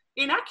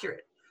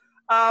inaccurate.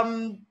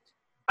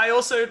 I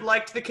also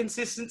liked the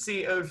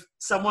consistency of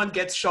someone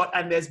gets shot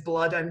and there's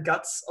blood and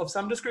guts of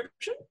some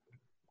description.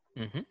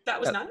 Mm-hmm. That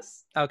was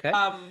nice. Okay.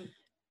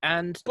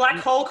 And black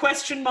hole ?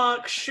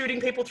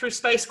 Shooting people through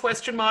space ?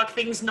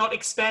 Things not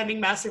expanding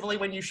massively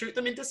when you shoot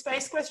them into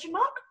space ?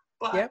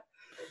 But yep.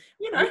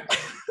 You know,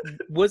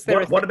 was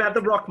there? What about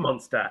the rock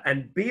monster?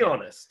 And be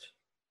honest.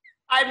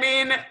 I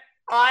mean,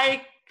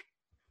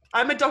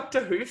 I'm a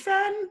Doctor Who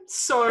fan,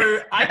 so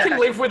I can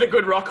live with a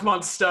good rock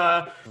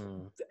monster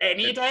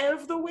any day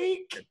of the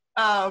week.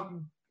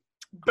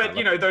 But,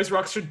 you know, those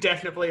rocks should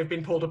definitely have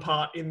been pulled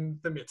apart in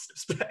the midst of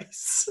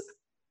space.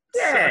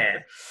 Yeah.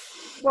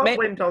 What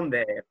went on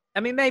there? I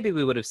mean, maybe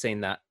we would have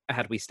seen that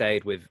had we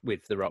stayed with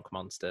the rock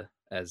monster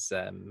as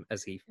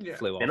he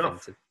flew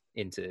off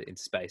into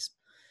space.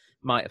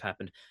 Might have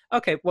happened.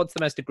 Okay, what's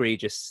the most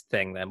egregious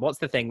thing then? What's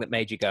the thing that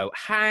made you go,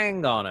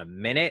 hang on a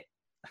minute?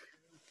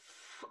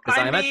 Because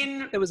I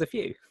mean, there was a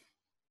few.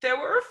 There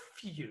were a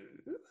few.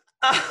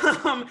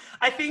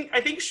 I think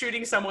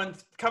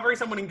covering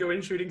someone in goo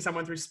and shooting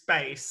someone through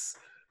space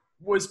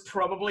was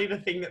probably the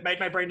thing that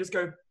made my brain just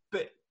go,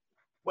 but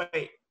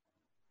wait,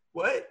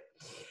 what?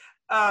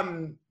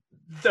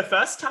 The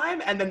first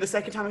time, and then the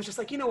second time I was just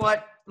like, you know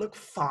what? Look,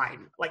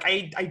 fine. Like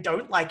I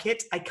don't like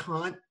it. I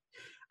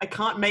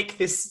can't make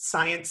this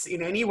science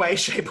in any way,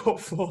 shape, or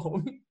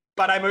form.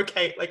 But I'm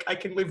okay. Like I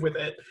can live with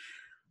it.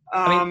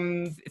 I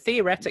mean,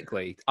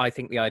 theoretically, I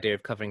think the idea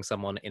of covering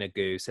someone in a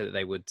goo so that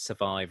they would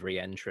survive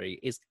re-entry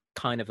is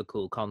kind of a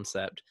cool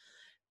concept.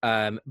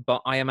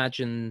 But I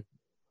imagine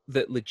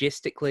that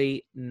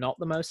logistically, not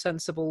the most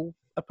sensible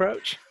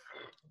approach.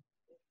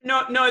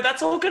 No,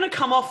 that's all going to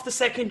come off the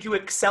second you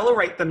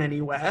accelerate them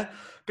anywhere,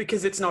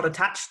 because it's not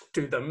attached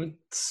to them.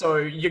 So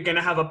you're going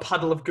to have a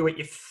puddle of goo at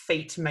your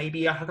feet,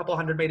 maybe a couple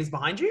 100 meters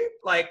behind you.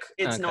 Like,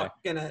 it's not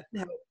going to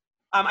help.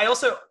 I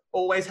also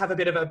always have a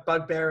bit of a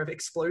bugbear of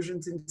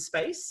explosions in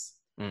space,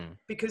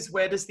 because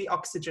where does the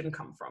oxygen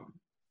come from?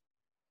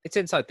 It's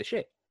inside the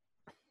ship.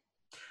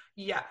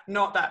 Yeah,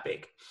 not that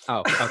big. Oh,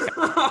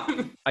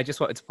 okay. I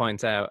just wanted to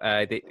point out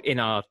that in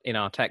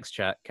our text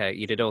chat, Kate,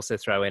 you did also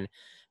throw in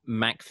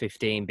Mach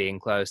 15 being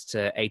close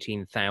to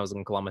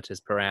 18,000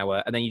 kilometers per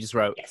hour, and then you just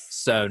wrote, yes.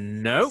 So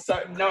no.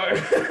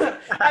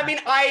 I mean,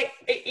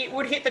 it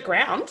would hit the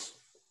ground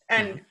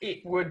and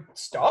it would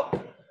stop.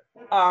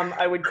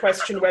 I would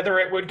question whether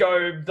it would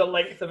go the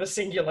length of a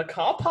singular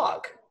car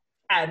park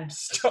and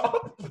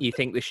stop. You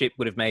think the ship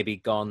would have maybe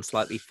gone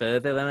slightly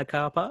further than a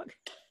car park?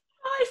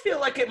 I feel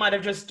like it might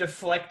have just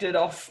deflected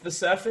off the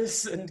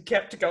surface and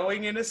kept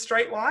going in a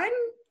straight line,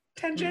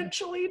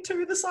 tangentially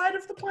to the side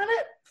of the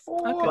planet.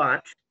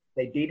 But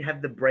they did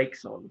have the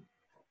brakes on.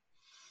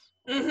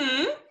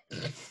 Mm-hmm.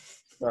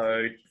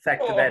 So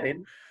factor that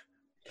in.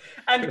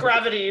 And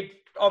gravity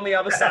on the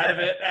other side of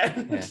it.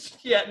 And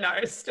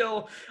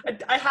still,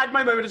 I had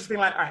my moment of just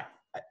being like, all right,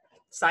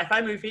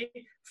 sci-fi movie,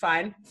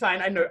 fine.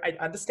 I know, I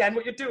understand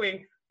what you're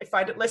doing. I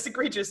find it less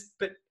egregious,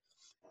 but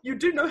you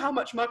do know how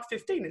much Mach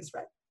 15 is,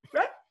 right?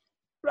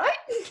 Right?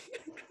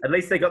 At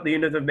least they got the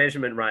unit of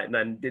measurement right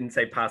and didn't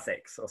say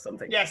parsecs or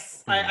something.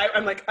 Yes,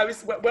 I'm like, I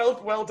was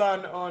well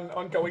done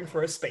on going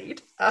for a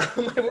speed. I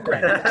will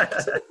grant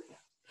that.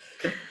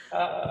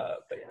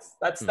 But yes,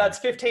 that's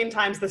 15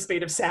 times the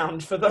speed of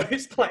sound for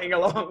those playing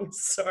along.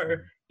 So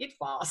it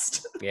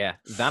fast. Yeah,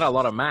 that a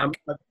lot of Mach.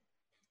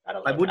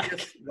 I would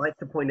just like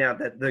to point out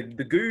that the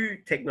goo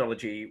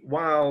technology,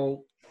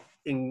 while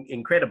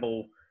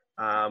incredible,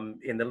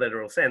 in the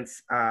literal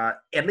sense,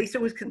 at least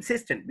it was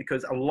consistent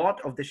because a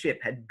lot of the ship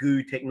had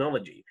goo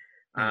technology.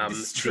 This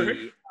is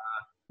true.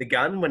 The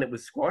gun, when it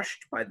was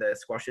squashed by the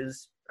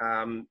squashers,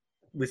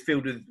 was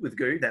filled with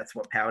goo. That's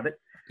what powered it.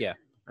 Yeah.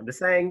 I'm just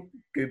saying,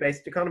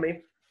 goo-based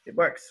economy, it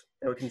works.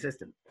 They were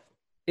consistent.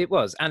 It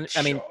was. And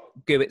I mean,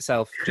 goo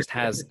itself just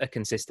has a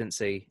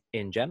consistency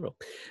in general.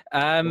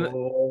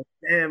 Oh,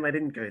 damn, I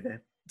didn't go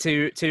there.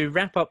 To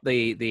wrap up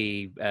the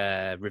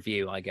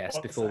review, I guess,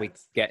 before we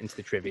get into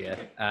the trivia,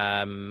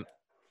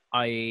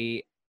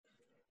 I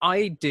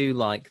do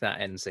like that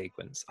end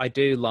sequence. I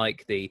do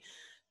like the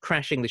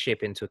crashing the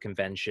ship into a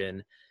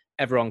convention.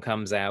 Everyone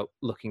comes out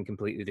looking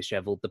completely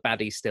disheveled. The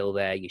baddie's still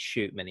there. You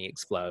shoot him and he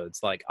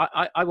explodes. Like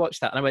I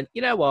watched that and I went,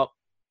 you know what?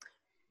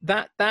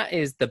 That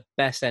is the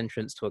best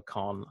entrance to a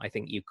con I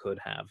think you could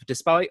have,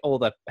 despite all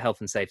the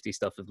health and safety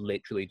stuff of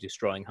literally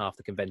destroying half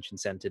the convention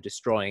center,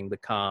 destroying the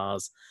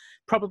cars,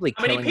 probably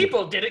How many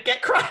people did it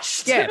get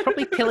crushed? Yeah,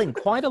 probably killing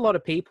quite a lot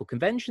of people.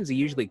 Conventions are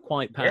usually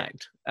quite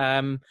packed. Yeah.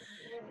 And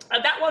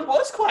that one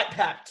was quite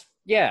packed.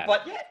 Yeah.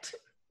 But yet.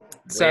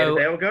 So, where did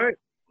they all go?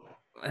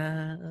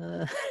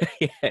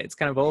 Yeah, it's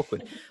kind of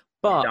awkward.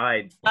 But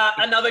died.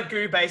 Another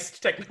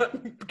goo-based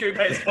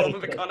form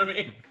of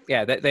economy.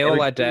 Yeah, they all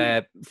had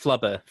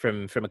flubber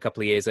from a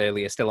couple of years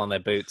earlier still on their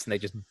boots, and they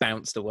just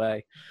bounced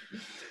away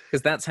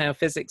because that's how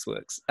physics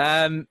works.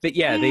 But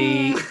yeah,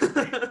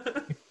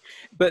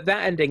 but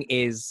that ending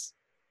is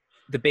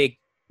the big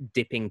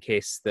dipping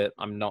kiss that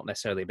I'm not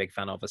necessarily a big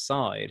fan of.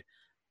 Aside,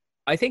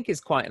 I think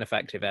is quite an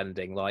effective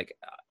ending. Like,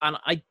 and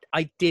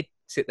I did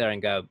sit there and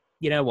go,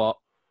 you know what,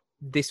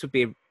 this would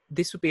be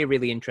a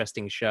really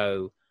interesting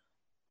show.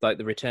 Like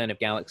the return of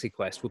Galaxy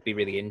Quest would be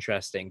really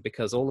interesting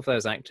because all of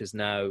those actors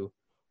know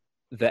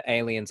that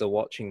aliens are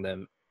watching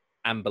them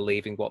and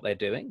believing what they're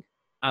doing.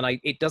 And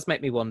it does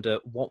make me wonder,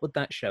 what would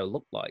that show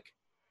look like?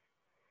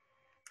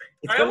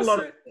 It's got a lot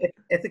of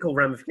ethical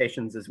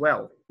ramifications as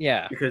well.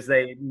 Yeah. Because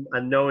they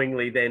are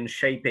knowingly then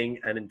shaping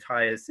an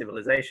entire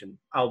civilization,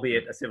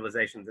 albeit a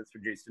civilization that's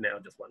reduced to now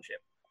just one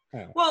ship.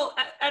 Yeah. Well,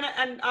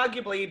 and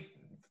arguably,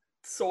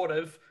 sort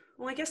of.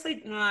 Well, I guess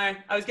no. I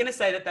was going to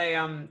say that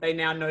they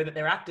now know that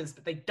they're actors,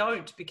 but they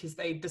don't because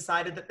they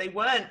decided that they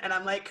weren't. And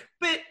I'm like,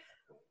 but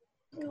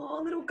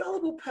little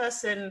gullible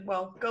person,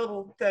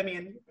 gullible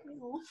Thermian.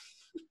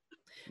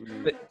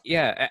 But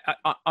yeah,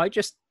 I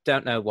just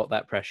don't know what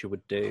that pressure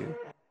would do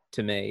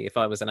to me if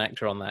I was an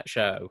actor on that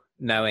show,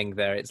 knowing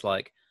there it's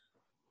like,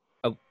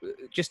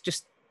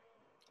 just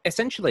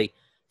essentially,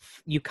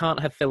 you can't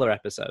have filler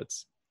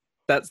episodes.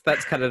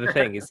 That's kind of the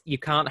thing is you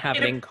can't have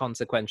an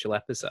inconsequential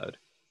episode.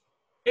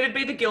 It'd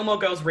be the Gilmore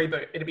Girls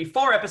reboot. It'd be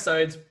 4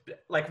 episodes,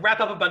 like wrap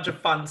up a bunch of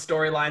fun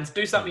storylines,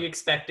 do something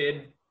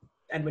expected,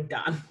 and we're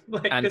done.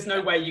 There's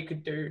no way you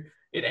could do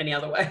it any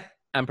other way.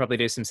 And probably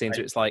do some scenes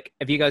where it's like,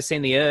 have you guys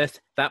seen the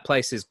Earth? That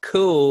place is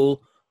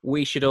cool.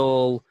 We should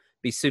all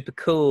be super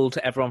cool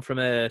to everyone from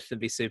Earth and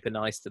be super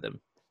nice to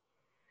them.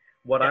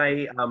 What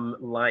I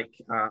like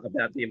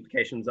about the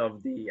implications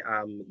of the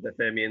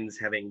Thermians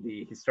having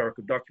the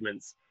historical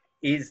documents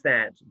is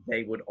that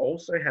they would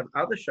also have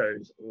other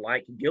shows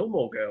like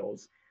Gilmore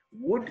Girls.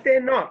 Would there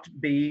not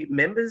be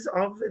members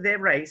of their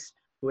race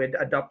who had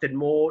adopted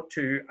more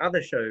to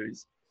other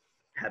shows?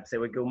 Perhaps they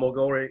were Gilmore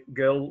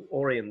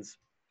Girl-orians.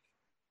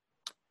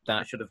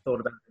 I should have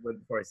thought about the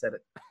word before I said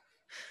it.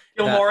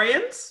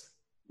 Gilmoreans?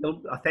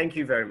 Thank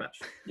you very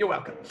much. You're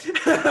welcome.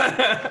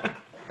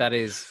 That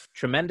is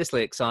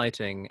tremendously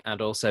exciting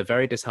and also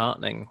very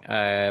disheartening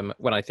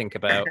when I think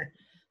about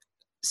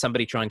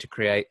somebody trying to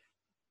create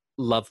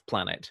Love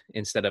Planet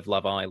instead of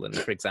Love Island,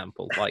 for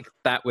example. Like,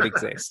 that would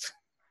exist.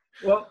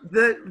 Well,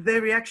 the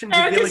reaction to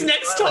America's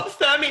Next Top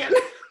Thermian.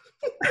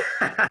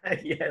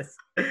 Yes.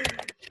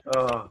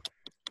 Oh.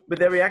 But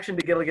their reaction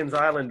to Gilligan's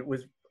Island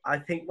was, I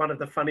think, one of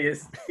the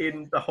funniest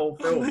in the whole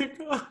film. Oh my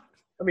God.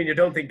 I mean, you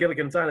don't think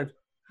Gilligan's Island,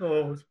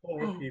 those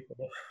poor people.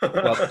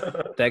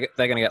 Well, they're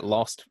going to get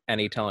lost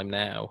any time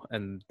now,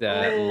 and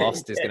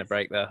Lost is going to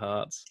break their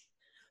hearts.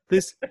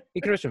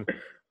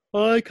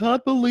 I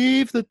can't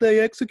believe that they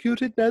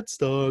executed Ned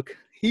Stark.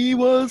 He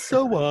was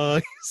so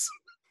wise.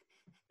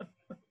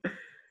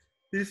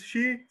 This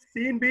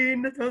Sean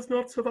Bean does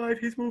not survive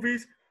his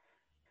movies.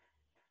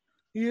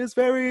 He is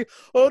very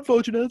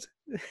unfortunate.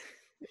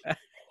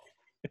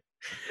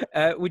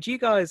 Would you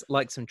guys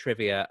like some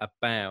trivia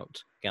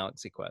about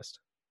Galaxy Quest?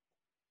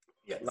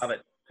 Yes. Love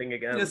it. Finger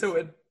guns. Yes, I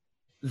would.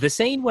 The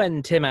scene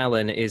when Tim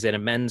Allen is in a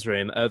men's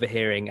room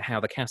overhearing how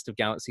the cast of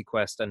Galaxy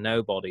Quest are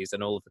nobodies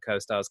and all of the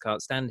co-stars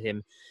can't stand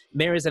him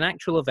mirrors an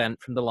actual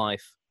event from the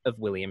life of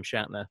William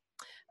Shatner.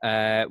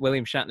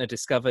 William Shatner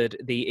discovered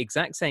the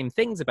exact same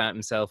things about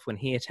himself when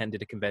he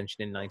attended a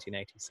convention in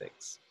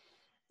 1986.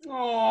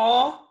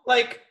 Aww,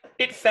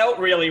 it felt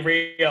really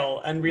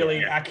real and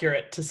really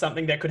accurate to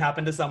something that could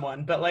happen to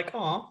someone, but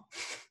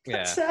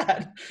that's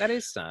sad. That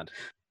is sad.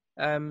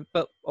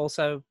 But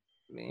also,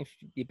 if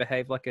you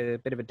behave like a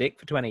bit of a dick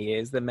for 20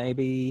 years, then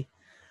maybe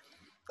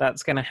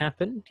that's going to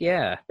happen.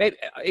 Yeah.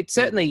 It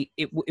certainly,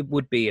 it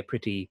would be a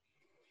pretty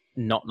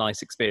not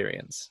nice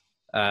experience.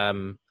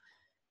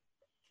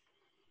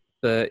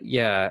 But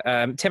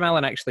yeah, Tim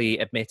Allen actually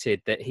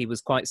admitted that he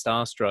was quite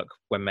starstruck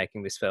when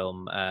making this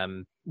film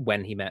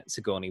when he met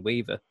Sigourney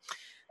Weaver.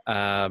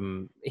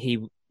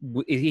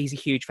 He's a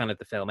huge fan of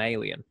the film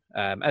Alien,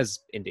 as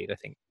indeed I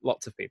think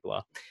lots of people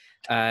are.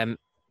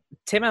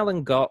 Tim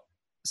Allen got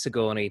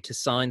Sigourney to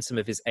sign some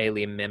of his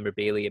Alien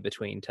memorabilia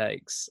between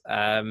takes.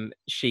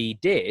 She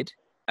did,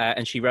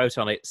 and she wrote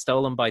on it,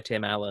 "Stolen by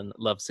Tim Allen,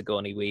 love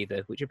Sigourney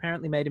Weaver," which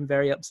apparently made him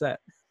very upset.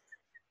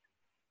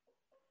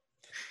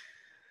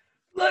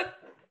 Look,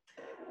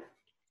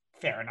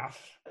 fair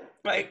enough.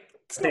 Like,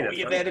 it's not what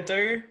you're there to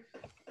do.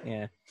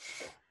 Yeah.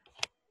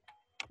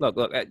 Look,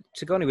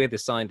 Sigourney Weaver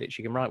signed it.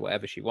 She can write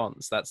whatever she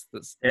wants. That's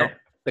not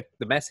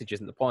the message.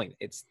 Isn't the point?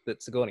 It's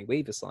that Sigourney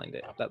Weaver signed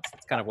it. That's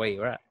kind of where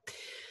you're at.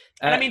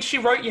 And I mean, she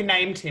wrote your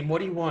name, Tim. What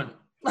do you want?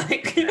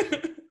 Like,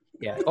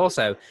 yeah.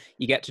 Also,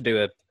 you get to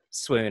do a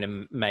swoon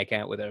and make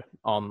out with her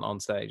on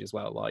stage as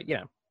well. Like,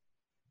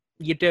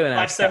 you're doing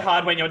life's so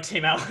hard when you're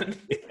Tim Allen.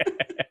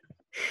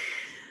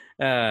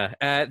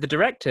 The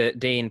director,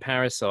 Dean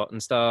Parisot,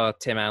 and star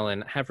Tim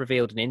Allen have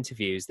revealed in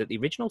interviews that the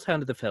original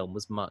tone of the film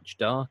was much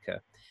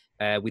darker,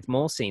 with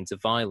more scenes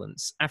of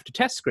violence. After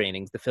test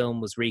screenings, the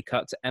film was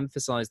recut to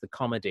emphasize the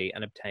comedy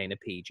and obtain a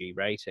PG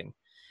rating.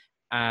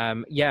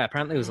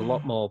 Apparently there was a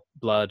lot more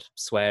blood,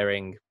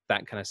 swearing,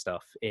 that kind of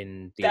stuff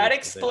in the... That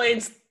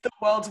explains the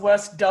world's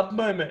worst dub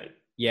moment.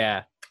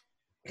 Yeah.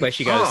 Where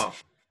she goes,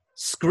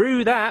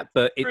 screw that,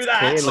 but it's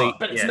clearly...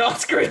 But it's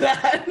not screw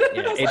that.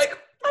 Yeah, I was like,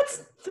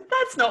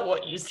 that's not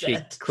what you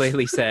said. She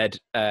clearly said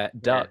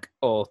duck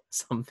or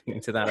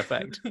something to that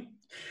effect.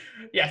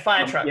 Yeah,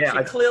 fire truck.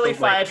 She clearly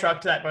fire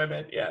trucked that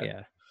moment.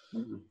 Yeah.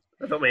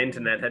 I thought my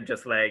internet had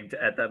just lagged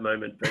at that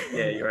moment, but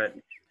yeah, you're right.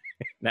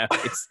 No,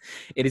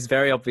 it is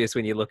very obvious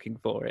when you're looking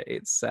for it.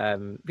 It's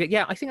but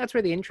yeah, I think that's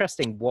really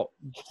interesting. What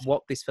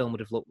this film would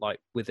have looked like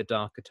with a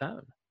darker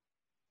tone.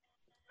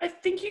 I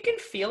think you can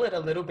feel it a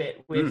little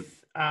bit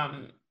with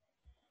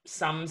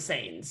some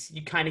scenes.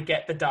 You kind of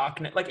get the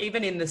darkness, like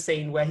even in the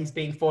scene where he's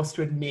being forced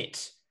to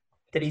admit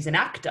that he's an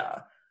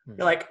actor.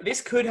 You're like,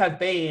 this could have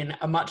been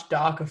a much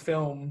darker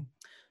film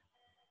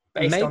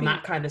based on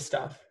that kind of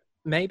stuff.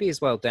 Maybe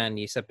as well, Dan,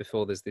 you said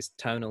before there's this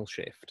tonal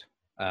shift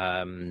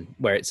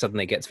where it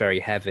suddenly gets very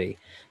heavy.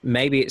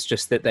 Maybe it's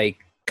just that they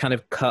kind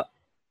of cut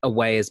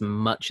away as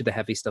much of the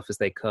heavy stuff as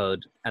they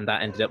could, and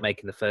that ended up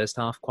making the first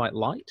half quite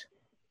light.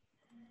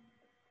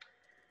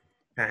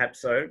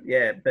 Perhaps so,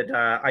 yeah. But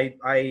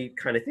I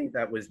kind of think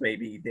that was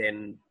maybe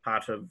then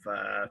part of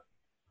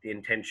the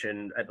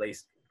intention, at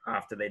least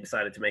after they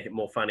decided to make it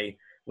more funny,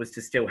 was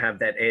to still have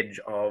that edge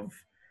of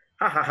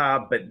ha ha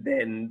ha, but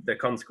then the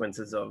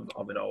consequences of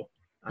it all.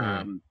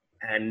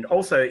 And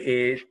also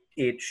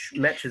it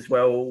matches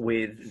well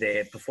with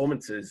their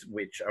performances,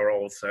 which are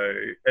also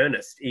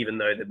earnest, even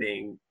though they're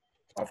being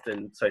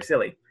often so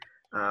silly,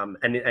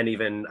 and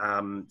even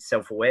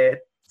self-aware,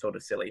 sort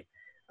of silly.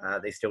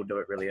 They still do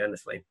it really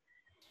earnestly.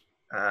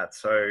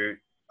 So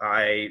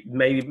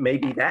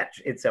maybe that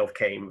itself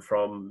came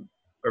from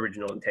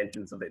original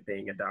intentions of it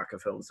being a darker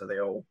film, so they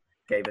all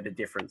gave it a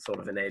different sort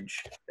of an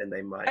edge than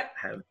they might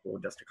have for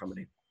just a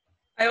comedy.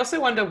 I also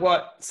wonder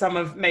what some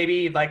of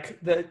maybe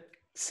like the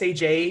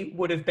CG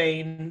would have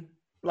been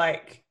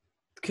like,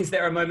 because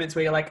there are moments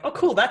where you're like, oh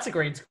cool, that's a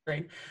green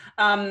screen.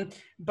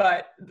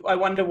 But I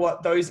wonder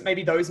what those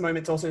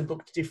moments also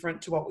looked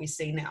different to what we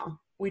see now.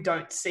 We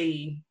don't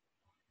see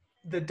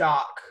the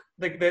dark,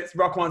 the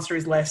rock monster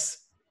is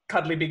less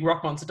cuddly big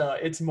rock monster.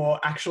 It's more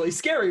actually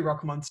scary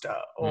rock monster,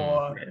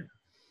 or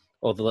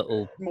the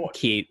little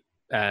cute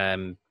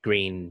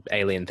green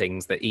alien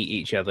things that eat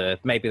each other.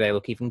 Maybe they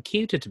look even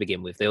cuter to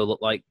begin with. They all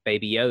look like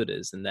baby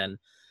Yodas, and then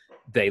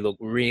they look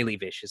really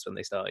vicious when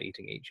they start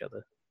eating each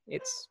other.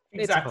 It's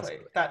exactly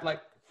that,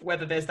 like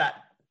whether there's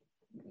that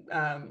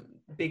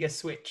bigger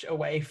switch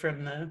away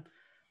from the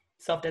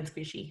soft and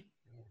squishy.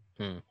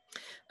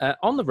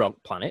 On the rock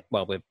planet,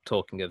 while we're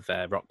talking of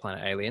rock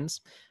planet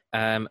aliens,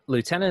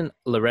 Lieutenant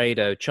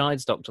Laredo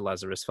chides Dr.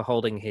 Lazarus for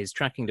holding his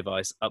tracking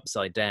device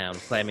upside down,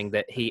 claiming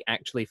that he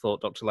actually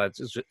thought Dr.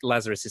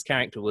 Lazarus's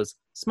character was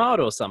smart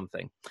or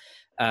something.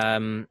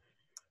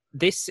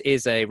 This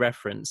is a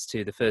reference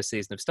to the first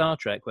season of Star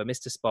Trek, where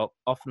Mr. Spock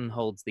often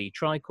holds the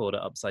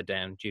tricorder upside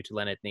down due to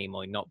Leonard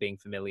Nimoy not being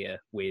familiar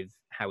with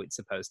how it's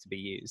supposed to be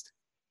used.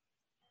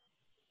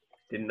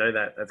 Didn't know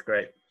that. That's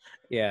great.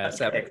 Yeah,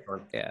 That's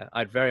excellent. Yeah,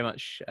 I'd very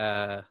much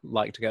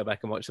like to go back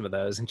and watch some of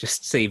those and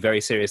just see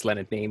very serious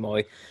Leonard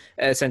Nimoy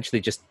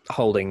essentially just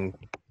holding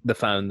the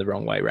phone the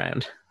wrong way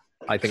around.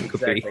 I think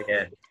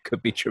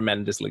could be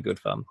tremendously good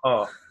fun.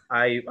 Oh,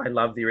 I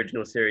love the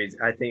original series.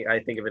 I think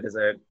of it as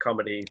a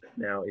comedy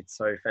now. It's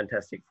so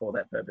fantastic for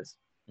that purpose.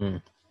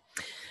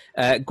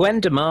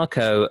 Gwen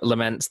DeMarco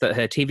laments that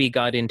her TV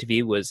Guide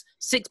interview was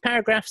 6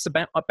 paragraphs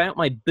about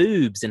my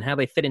boobs and how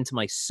they fit into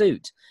my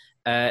suit.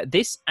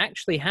 This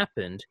actually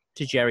happened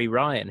to Jerry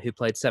Ryan, who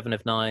played 7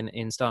 of 9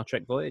 in Star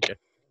Trek Voyager.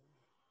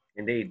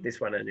 Indeed, this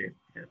one I knew.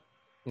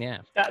 Yeah.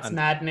 That's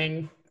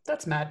maddening.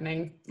 That's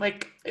maddening.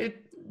 Like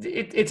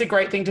it's a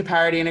great thing to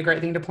parody and a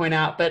great thing to point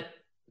out, but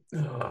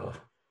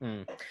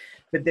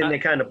but then they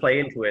kind of play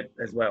into it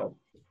as well.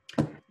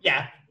 They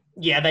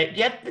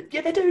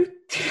do.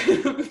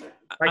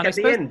 Like at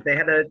the end, they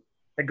had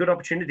a good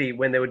opportunity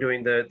when they were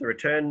doing the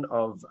return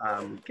of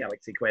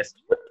Galaxy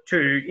Quest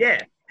to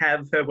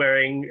have her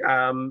wearing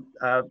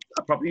a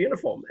proper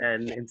uniform,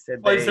 and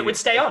instead clothes that would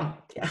stay on.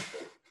 Yeah.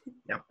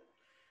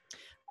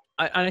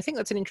 And I think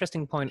that's an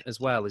interesting point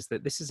as well, is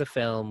that this is a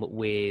film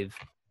with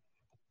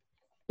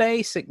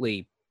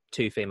basically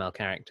two female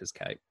characters,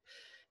 Kate.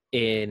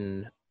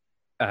 In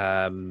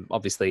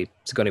obviously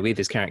Sigourney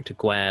Weaver's character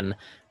Gwen,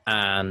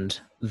 and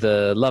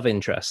the love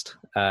interest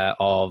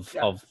of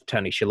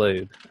Tony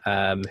Shalhoub,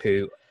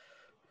 who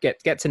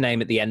gets a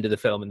name at the end of the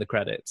film in the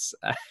credits.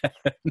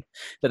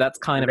 But that's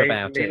kind of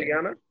about it.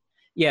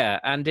 Yeah,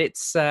 and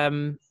it's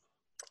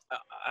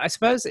I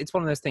suppose it's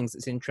one of those things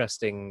that's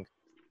interesting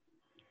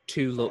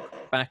to look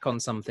back on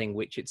something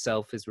which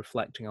itself is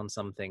reflecting on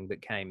something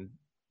that came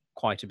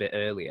quite a bit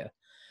earlier,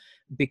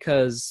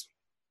 because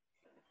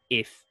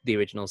if the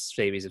original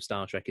series of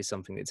Star Trek is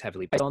something that's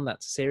heavily based on,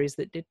 that's a series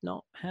that did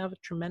not have a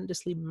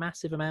tremendously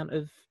massive amount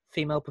of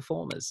female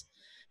performers.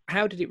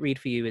 How did it read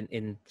for you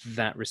in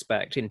that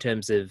respect, in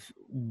terms of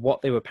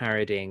what they were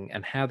parodying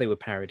and how they were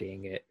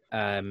parodying it?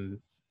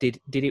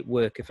 Did it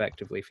work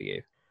effectively for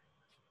you?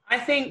 I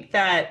think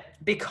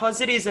that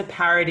because it is a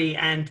parody,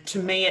 and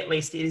to me at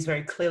least, it is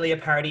very clearly a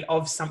parody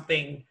of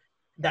something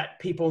that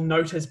people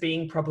note as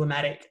being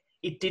problematic,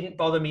 it didn't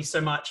bother me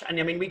so much. And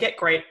I mean, we get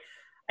great,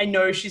 I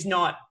know she's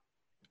not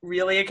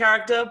really a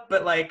character,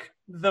 but like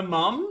the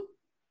mum,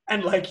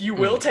 and like you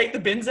will take the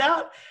bins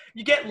out,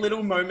 you get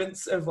little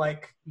moments of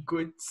like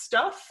good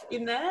stuff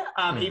in there,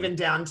 even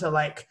down to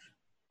like,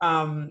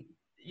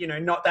 you know,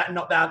 not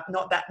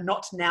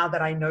now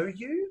that I know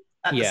you.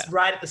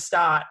 Right at the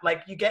start,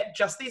 like you get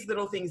just these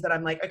little things that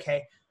I'm like,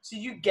 okay, so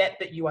you get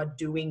that you are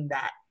doing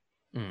that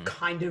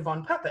kind of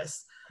on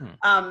purpose.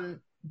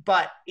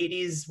 But it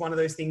is one of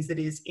those things that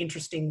is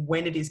interesting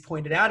when it is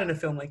pointed out in a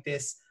film like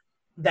this,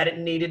 that it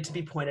needed to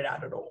be pointed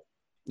out at all.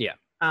 Yeah.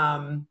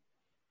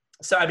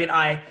 So I mean,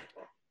 I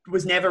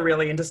was never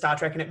really into Star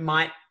Trek, and it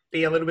might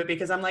be a little bit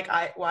because I'm like,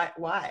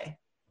 why?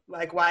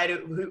 Like,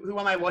 who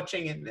am I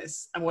watching in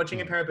this? I'm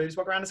watching a pair of boobs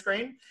walk around a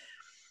screen.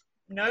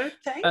 No,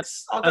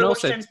 thanks. I'll go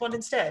watch James Bond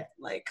instead.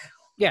 Like,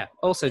 yeah.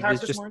 Also,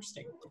 there's just more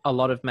interesting. A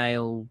lot of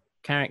male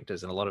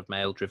characters and a lot of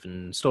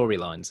male-driven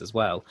storylines as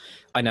well.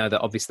 I know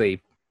that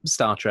obviously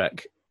Star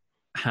Trek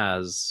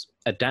has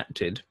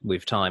adapted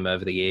with time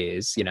over the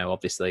years. You know,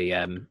 obviously,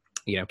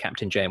 you know,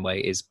 Captain Janeway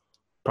is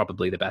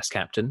probably the best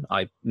captain.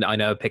 I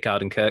know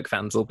Picard and Kirk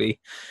fans will be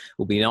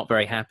not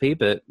very happy,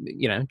 but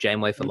you know,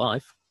 Janeway for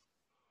life.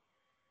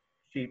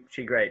 She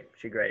great.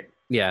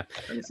 Yeah.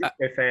 I'm a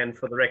Cisco fan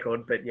for the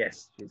record, but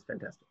yes, she's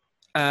fantastic.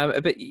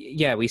 But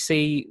yeah, we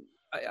see,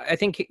 I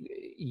think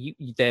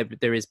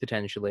there is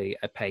potentially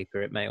a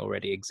paper, it may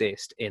already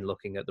exist, in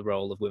looking at the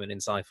role of women in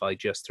sci-fi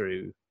just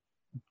through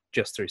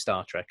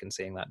Star Trek and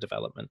seeing that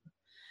development.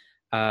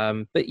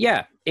 But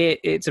yeah,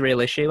 it's a real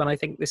issue, and I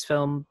think this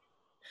film,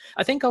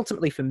 I think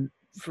ultimately from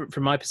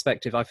my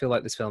perspective, I feel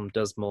like this film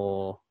does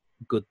more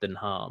good than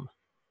harm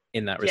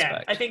in that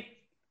respect. Yeah,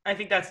 I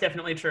think that's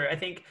definitely true. I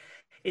think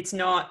it's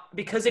not,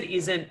 because it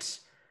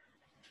isn't,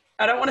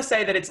 I don't want to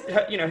say that it's,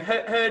 you know,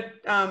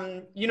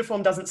 her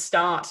uniform doesn't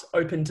start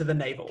open to the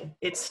navel.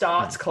 It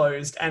starts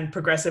closed and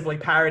progressively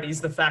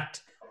parodies the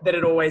fact that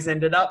it always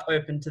ended up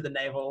open to the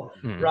navel,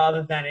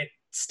 rather than it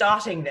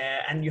starting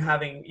there and you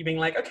being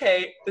like,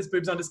 okay, there's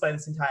boobs on display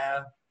this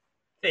entire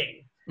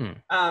thing.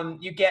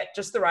 You get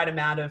just the right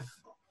amount of,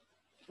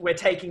 we're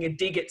taking a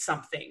dig at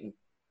something,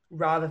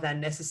 rather than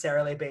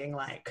necessarily being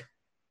like,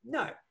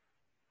 no.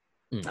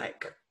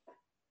 Like,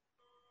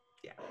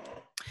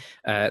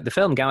 yeah. The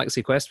film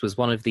Galaxy Quest was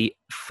one of the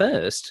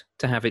first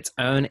to have its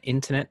own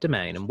internet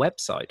domain and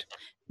website,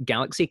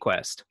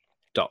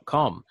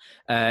 galaxyquest.com.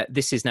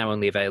 This is now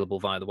only available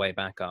via the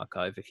Wayback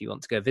Archive if you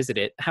want to go visit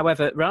it.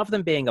 However, rather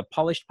than being a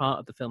polished part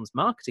of the film's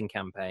marketing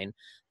campaign,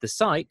 the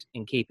site,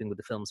 in keeping with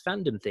the film's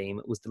fandom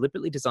theme, was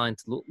deliberately designed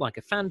to look like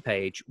a fan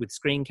page with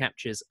screen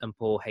captures and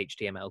poor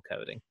HTML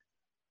coding.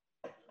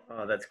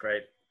 Oh, that's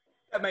great.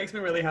 That makes me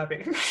really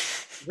happy.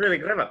 Really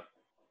clever.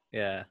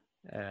 Yeah.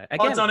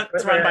 Again,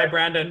 it's run by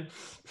Brandon.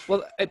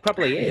 Well, it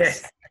probably is.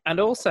 Yes. And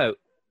also,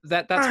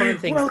 that's one of the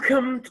things.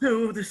 Welcome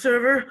to the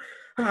server.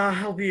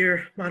 I'll be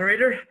your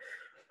moderator.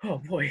 Oh,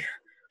 boy.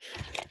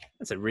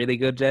 That's a really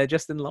good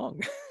Justin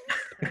Long.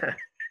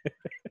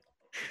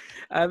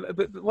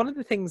 But one of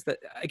the things that,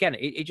 again,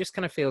 it just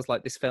kind of feels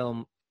like this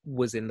film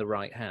was in the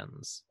right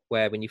hands,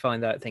 where when you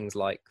find out things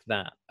like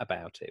that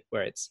about it,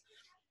 where it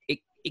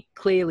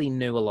clearly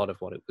knew a lot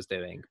of what it was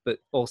doing, but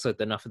also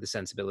enough of the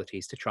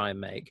sensibilities to try and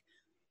make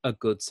a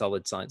good,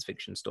 solid science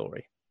fiction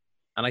story.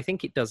 And I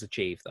think it does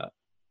achieve that,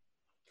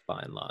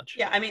 by and large.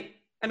 Yeah, I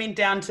mean,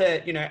 down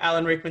to, you know,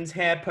 Alan Rickman's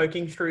hair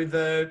poking through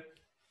the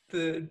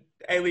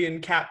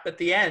alien cap at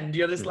the end.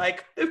 You're just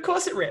like, of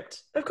course it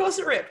ripped.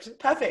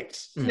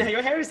 Perfect. Now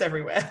your hair is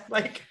everywhere.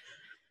 Like,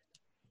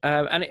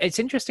 And it's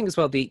interesting as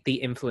well, the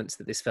influence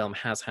that this film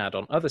has had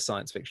on other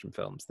science fiction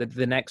films.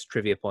 The next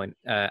trivia point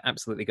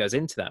absolutely goes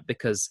into that,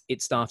 because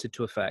it started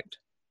to affect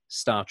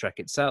Star Trek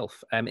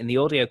itself. In the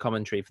audio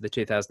commentary for the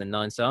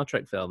 2009 Star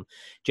Trek film,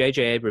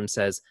 J.J. Abrams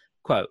says,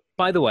 quote,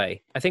 "By the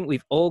way, I think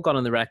we've all gone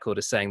on the record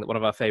as saying that one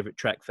of our favorite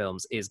Trek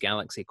films is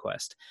Galaxy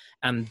Quest.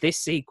 And this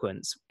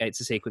sequence, it's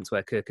a sequence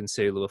where Kirk and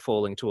Sulu are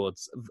falling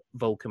towards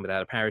Vulcan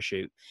without a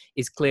parachute,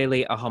 is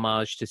clearly a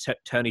homage to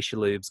Tony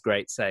Shalhoub's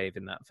great save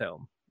in that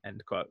film."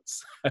 End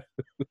quotes.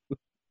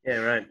 Yeah,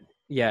 right.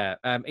 Yeah,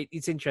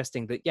 it's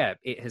interesting that, yeah,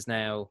 it has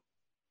now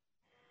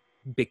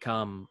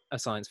become a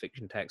science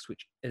fiction text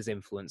which has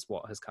influenced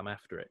what has come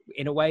after it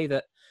in a way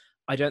that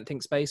I don't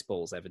think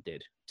Spaceballs ever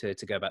did, to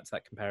go back to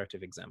that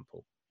comparative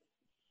example.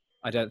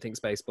 I don't think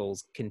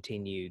Spaceballs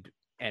continued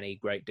any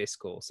great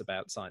discourse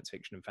about science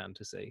fiction and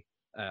fantasy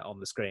on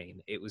the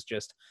screen. It was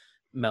just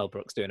Mel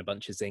Brooks doing a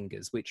bunch of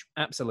zingers, which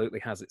absolutely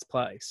has its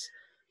place.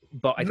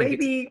 But I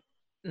think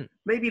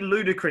maybe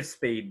Ludicrous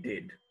Speed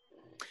did.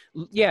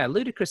 Yeah,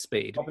 Ludicrous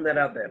Speed. Popping that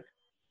out there.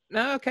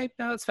 No, okay,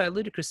 no, that's fair.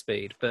 Ludicrous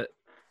Speed, but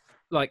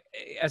like,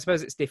 I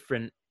suppose it's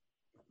different.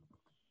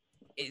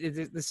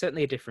 There's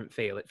certainly a different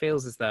feel. It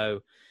feels as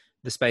though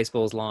the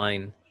Spaceballs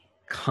line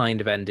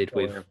kind of ended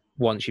with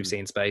once you've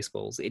seen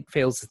Spaceballs. It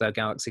feels as though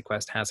Galaxy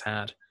Quest has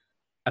had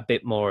a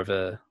bit more of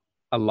a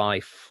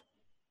life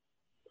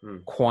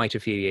quite a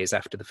few years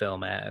after the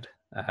film aired.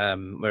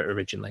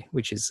 Originally,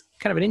 which is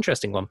kind of an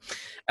interesting one.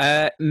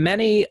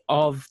 Many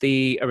of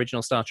the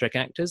original Star Trek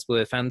actors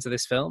were fans of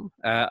this film.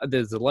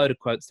 There's a load of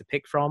quotes to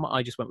pick from.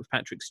 I just went with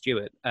Patrick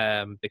Stewart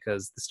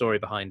because the story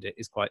behind it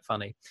is quite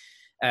funny.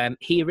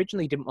 He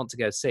originally didn't want to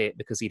go see it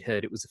because he'd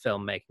heard it was a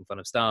film making fun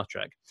of Star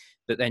Trek.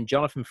 But then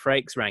Jonathan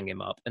Frakes rang him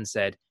up and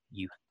said,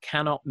 "You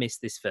cannot miss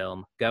this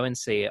film. Go and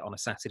see it on a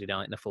Saturday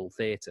night in a full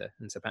theatre."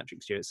 And so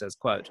Patrick Stewart says,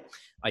 quote,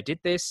 "I did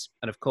this,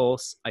 and of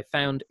course, I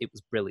found it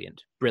was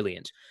brilliant.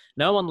 Brilliant.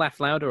 No one laughed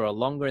louder or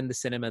longer in the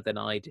cinema than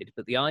I did,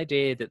 but the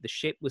idea that the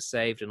ship was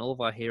saved and all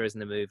of our heroes in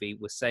the movie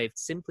were saved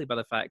simply by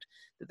the fact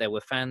that there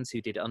were fans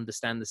who did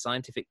understand the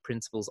scientific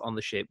principles on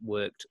the ship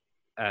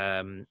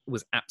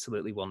was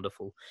absolutely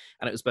wonderful.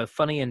 And it was both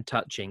funny and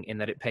touching in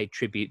that it paid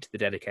tribute to the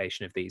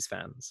dedication of these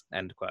fans."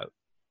 End quote.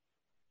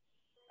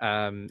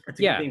 That's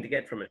a good thing to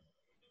get from it.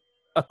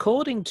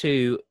 According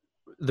to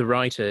the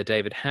writer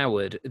David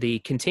Howard, the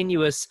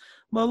continuous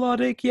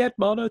melodic yet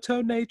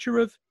monotone nature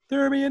of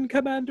Thermian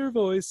commander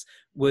voice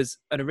was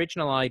an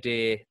original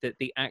idea that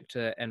the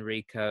actor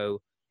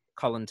Enrico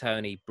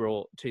Colantoni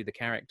brought to the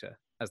character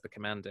as the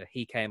commander.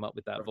 He came up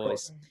with that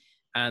voice,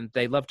 and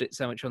they loved it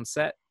so much on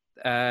set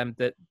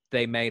that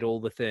they made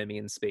all the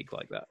Thermians speak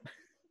like that.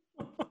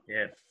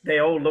 Yeah, they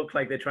all look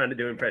like they're trying to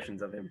do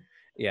impressions of him.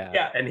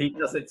 Yeah, and he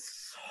does it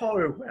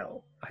so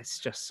well. It's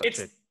just such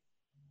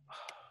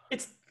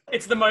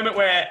It's the moment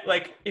where,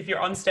 like, if you're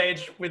on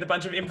stage with a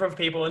bunch of improv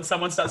people and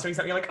someone starts doing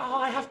something, you're like, "Oh,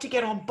 I have to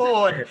get on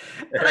board.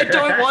 And I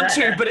don't want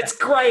to, but it's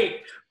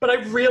great. But I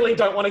really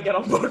don't want to get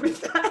on board with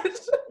that."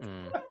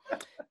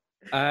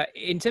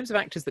 In terms of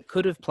actors that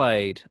could have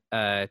played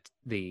the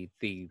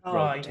role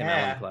that Tim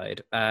Allen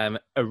played,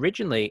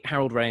 originally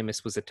Harold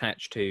Ramis was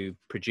attached to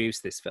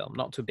produce this film,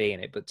 not to be in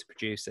it, but to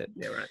produce it.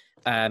 Yeah,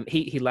 right.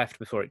 He left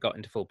before it got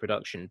into full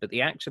production, but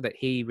the actor that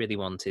he really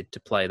wanted to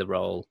play the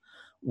role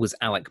was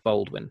Alec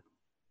Baldwin.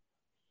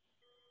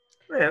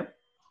 Yeah.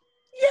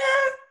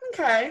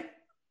 Okay.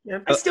 Yeah.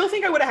 I still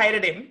think I would have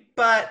hated him,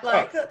 but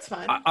that's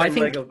fine. I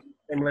think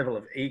same level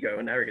of ego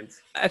and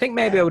arrogance. I think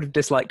maybe I would have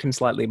disliked him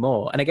slightly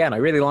more. And again, I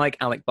really like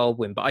Alec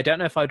Baldwin, but I don't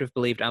know if I would have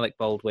believed Alec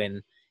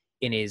Baldwin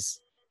in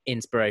his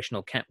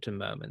inspirational captain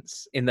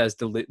moments, in those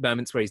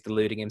moments where he's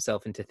deluding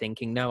himself into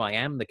thinking, "No, I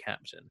am the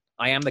captain.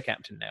 I am the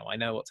captain now. I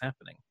know what's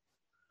happening."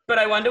 But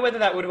I wonder whether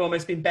that would have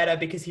almost been better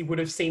because he would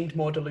have seemed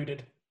more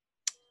deluded.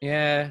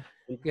 Yeah,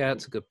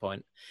 that's a good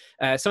point.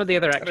 Some of the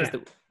other actors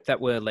that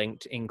were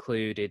linked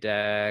included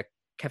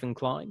Kevin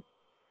Kline.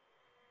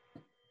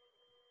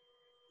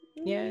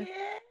 Yeah,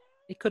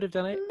 he could have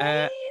done it.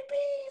 Maybe.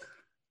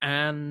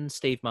 And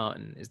Steve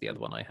Martin is the other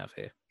one I have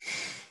here.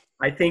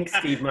 I think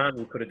Steve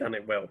Martin could have done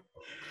it well,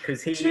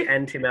 because he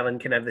and Tim Allen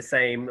can have the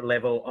same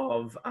level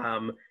of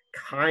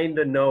kind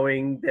of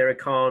knowing they're a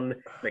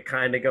con, but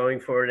kind of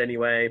going for it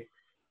anyway.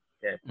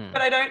 Yeah.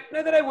 But I don't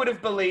know that I would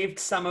have believed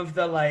some of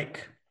the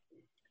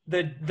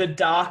the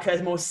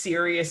darker, more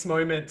serious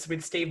moments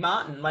with Steve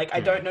Martin. Like, I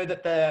don't know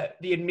that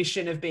the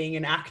admission of being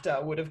an actor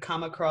would have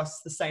come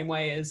across the same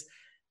way as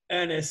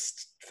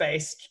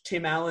earnest-faced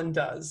Tim Allen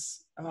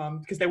does,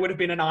 because there would have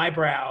been an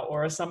eyebrow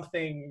or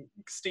something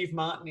Steve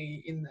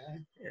Martin-y in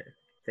there. Yeah,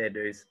 fair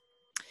dues.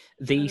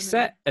 The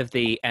set of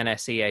the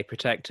NSEA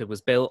Protector was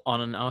built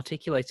on an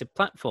articulated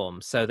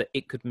platform so that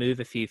it could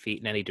move a few feet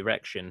in any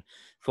direction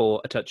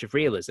for a touch of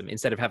realism,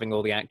 instead of having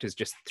all the actors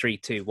just 3,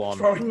 2,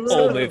 1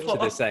 all move to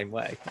the same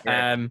way.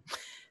 Yeah.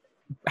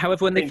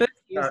 However, when they first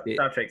used it,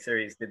 Star Trek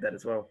series did that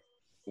as well.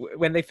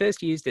 When they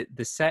first used it,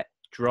 the set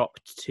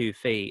dropped 2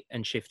 feet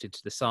and shifted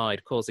to the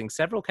side, causing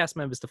several cast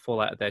members to fall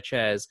out of their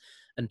chairs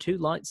and 2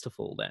 lights to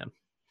fall down.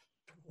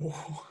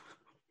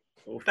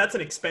 That's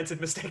an expensive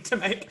mistake to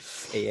make.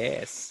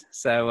 Yes.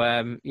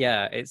 So,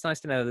 yeah, it's nice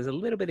to know there's a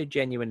little bit of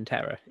genuine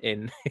terror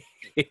in,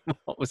 in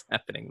what was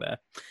happening there.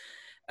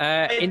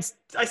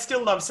 I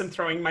still love some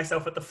throwing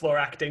myself at the floor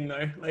acting,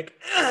 though. Like,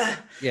 ugh.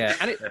 Yeah,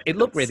 and it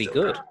looked really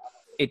Still good. bad.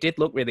 It did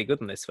look really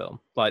good in this film.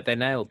 Like, they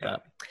nailed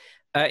that.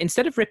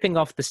 Instead of ripping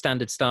off the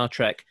standard Star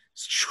Trek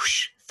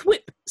swoosh,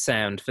 thwip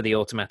sound for the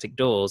automatic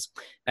doors,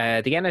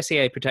 the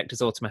NSCA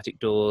Protector's automatic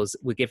doors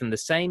were given the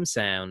same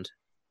sound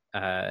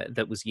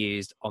that was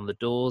used on the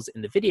doors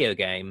in the video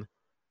game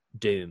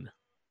Doom.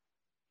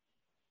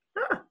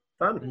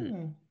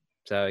 Fun.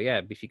 So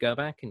yeah, if you go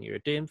back and you're a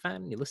Doom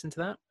fan, and you listen to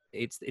that,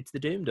 it's the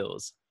Doom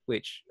doors,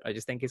 which I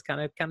just think is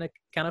kind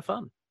of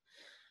fun.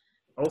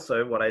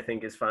 Also, what I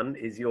think is fun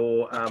is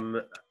your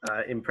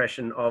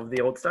impression of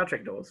the old Star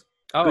Trek doors.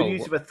 Oh, Good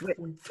use of a thwip.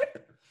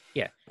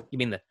 Yeah, you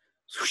mean the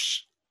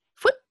swoosh,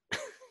 flip?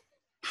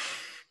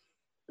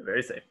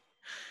 Very safe.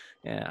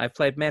 Yeah, I've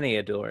played many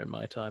a door in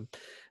my time.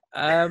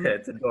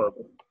 It's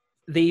adorable.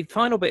 The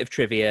final bit of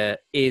trivia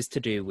is to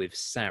do with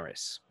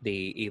Saris,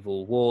 the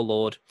evil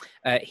warlord.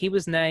 He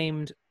was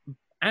named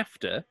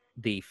after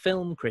the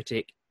film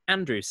critic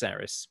Andrew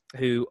Saris,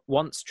 who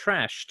once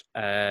trashed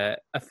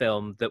a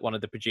film that one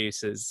of the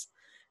producers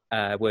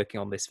working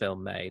on this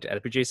film made.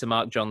 The producer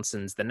Mark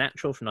Johnson's The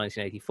Natural from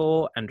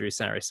 1984. Andrew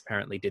Saris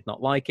apparently did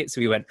not like it, so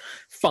he went,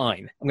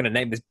 fine, I'm going to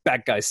name this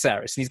bad guy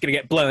Saris, and he's going to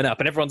get blown up,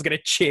 and everyone's going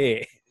to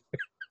cheer.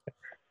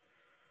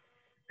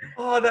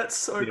 Oh, that's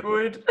so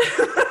good.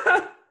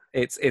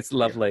 It's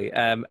lovely.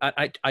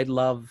 I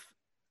love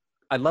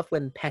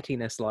when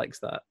pettiness likes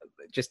that.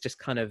 Just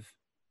kind of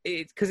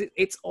because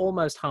it's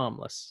almost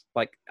harmless.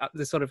 Like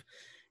the sort of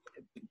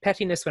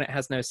pettiness when it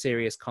has no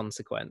serious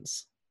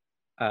consequence.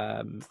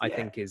 I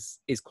think is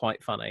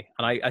quite funny.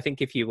 And I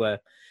think if you were,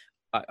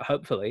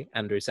 hopefully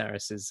Andrew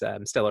Saris is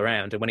still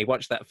around, and when he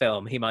watched that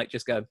film, he might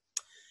just go,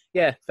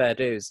 "Yeah, fair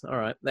dues. All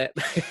right."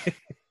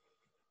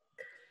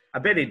 I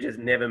bet he'd just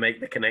never make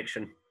the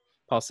connection.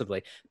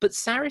 Possibly, but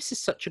Saris is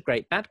such a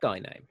great bad guy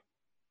name.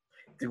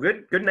 It's a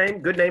good name.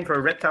 Good name for a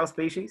reptile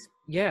species.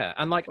 Yeah,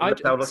 and like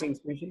reptile-looking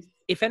species.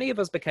 If any of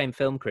us became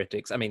film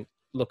critics, I mean,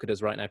 look at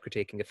us right now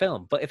critiquing a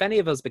film. But if any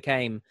of us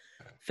became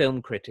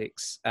film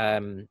critics,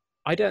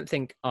 I don't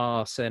think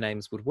our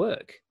surnames would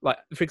work. Like,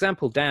 for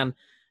example, Dan,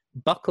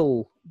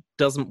 Buckle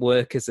doesn't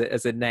work as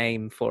a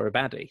name for a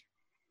baddie.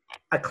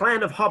 A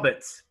clan of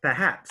hobbits,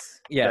 perhaps.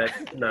 Yeah,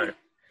 but no.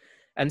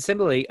 And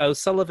similarly,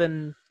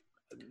 O'Sullivan,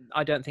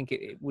 I don't think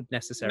it would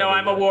necessarily. No,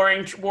 I'm a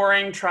work.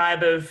 warring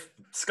tribe of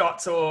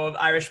Scots or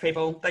Irish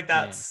people. Like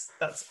that's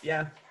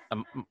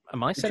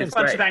My son is a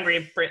bunch of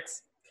angry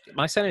Brits.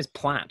 My son is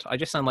Platt. I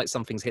just sound like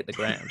something's hit the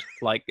ground.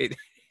 Like it.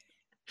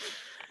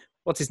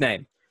 What's his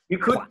name? You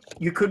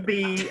could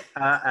be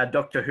a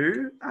Doctor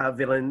Who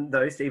villain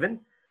though,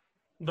 Stephen.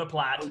 The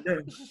Platt. Oh,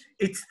 no.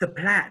 It's the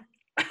Platt.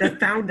 They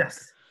found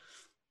us.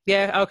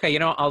 Yeah. Okay. You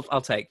know what?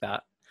 I'll take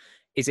that.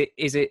 Is it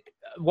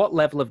what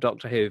level of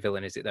Doctor Who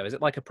villain is it though? Is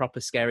it like a proper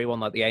scary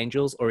one like the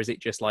Angels, or is it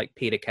just like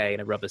Peter Kay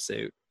in a rubber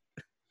suit?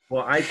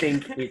 Well, I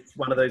think it's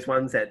one of those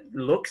ones that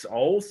looks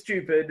all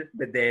stupid,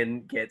 but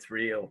then gets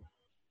real.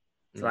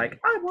 It's like,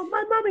 I want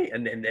my mummy,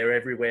 and then they're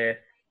everywhere,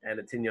 and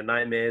it's in your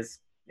nightmares.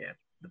 Yeah,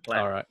 the Platt.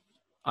 All right.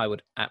 I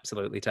would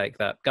absolutely take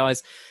that.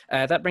 Guys,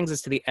 that brings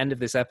us to the end of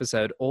this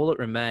episode. All that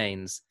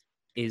remains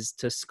is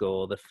to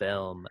score the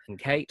film. And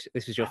Kate,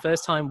 this is your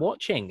first time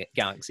watching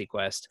Galaxy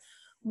Quest.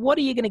 What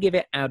are you going to give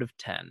it out of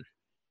 10?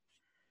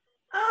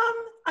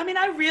 I mean,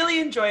 I really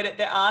enjoyed it.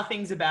 There are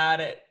things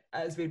about it,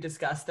 as we've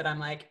discussed, that I'm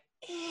like,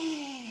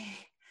 eh.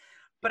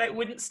 But it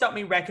wouldn't stop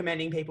me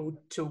recommending people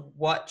to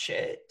watch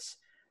it.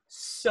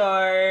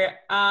 So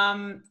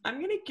I'm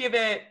going to give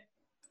it...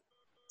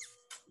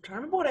 I'm trying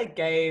to remember what I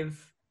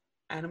gave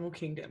Animal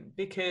Kingdom,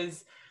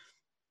 because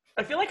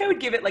I feel like I would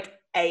give it like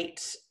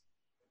 8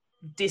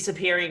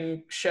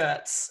 disappearing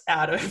shirts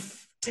out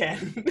of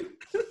 10.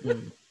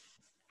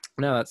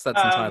 No, that's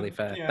entirely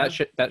fair. Yeah.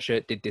 That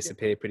shirt did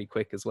disappear pretty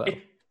quick as well.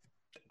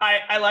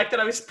 I like that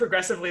I was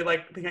progressively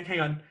like thinking,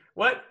 hang on,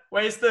 what?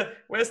 Where's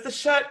the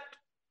shirt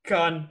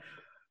gone?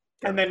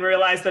 And then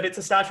realized that it's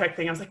a Star Trek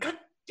thing. I was like, God.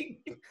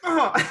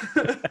 Oh.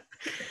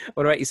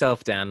 What about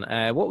yourself, Dan?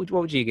 What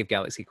would you give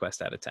Galaxy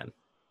Quest out of 10?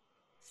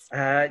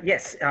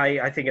 Yes,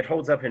 I think it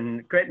holds up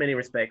in great many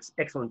respects.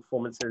 Excellent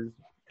performances,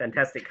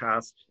 fantastic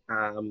cast,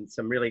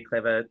 some really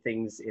clever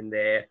things in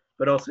there,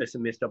 but also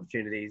some missed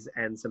opportunities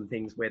and some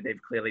things where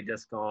they've clearly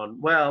just gone,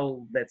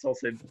 well, let's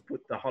also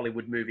put the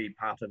Hollywood movie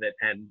part of it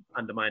and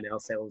undermine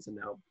ourselves and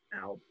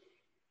our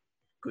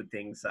good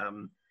things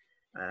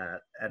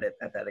at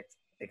that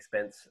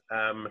expense.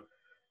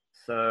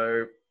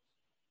 So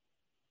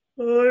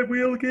I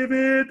will give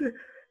it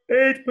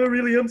 8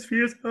 beryllium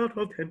spheres out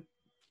of 10.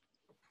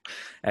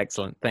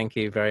 Excellent. Thank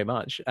you very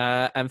much.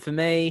 And for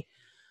me,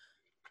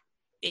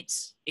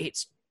 it's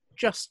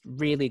just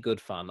really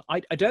good fun.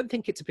 I don't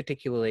think it's a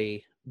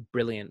particularly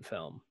brilliant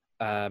film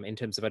in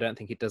terms of I don't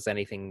think it does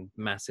anything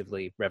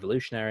massively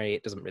revolutionary.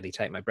 It doesn't really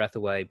take my breath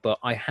away, but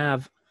I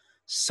have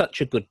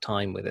such a good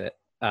time with it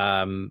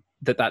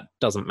that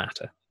doesn't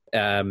matter.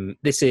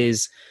 This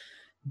is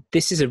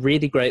a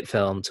really great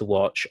film to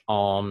watch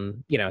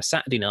on, a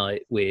Saturday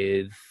night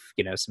with,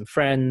 some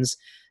friends,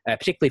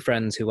 particularly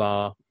friends who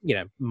are,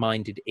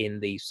 minded in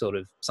the sort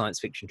of science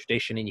fiction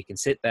tradition, and you can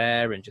sit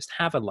there and just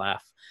have a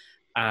laugh.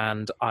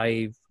 And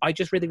I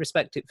just really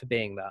respect it for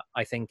being that.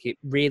 I think it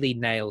really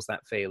nails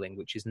that feeling,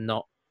 which is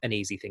not an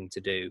easy thing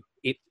to do.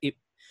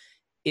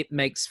 It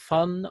makes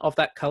fun of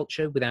that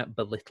culture without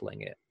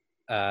belittling it,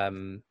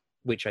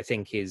 which I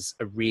think is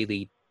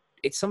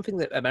it's something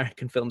that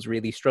American films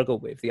really struggle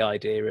with, the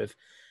idea of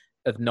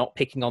not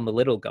picking on the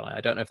little guy.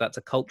 I don't know if that's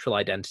a cultural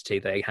identity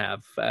they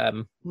have.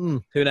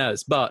 Who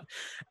knows? But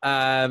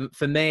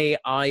for me,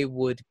 I've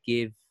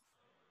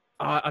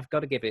got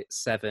to give it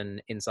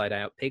 7 Inside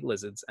Out pig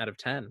lizards out of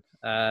 10.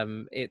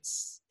 And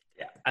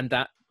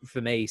that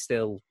for me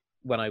still,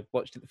 when I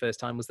watched it the first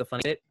time, was the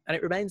funniest bit, and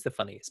it remains the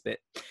funniest bit.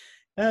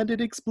 And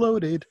it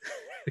exploded.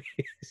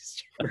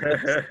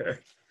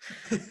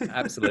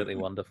 Absolutely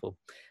wonderful.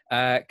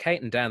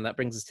 Kate and Dan, that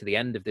brings us to the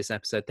end of this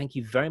episode. Thank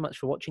you very much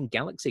for watching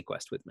Galaxy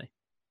Quest with me.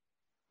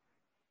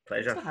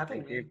 Pleasure. Thanks for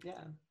having me.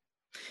 Yeah.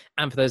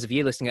 And for those of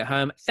you listening at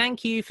home,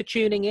 thank you for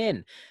tuning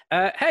in.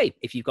 Hey,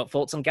 if you've got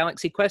thoughts on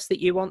Galaxy Quest that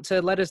you want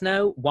to let us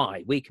know,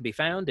 why? We can be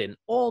found in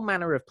all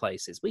manner of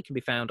places. We can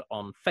be found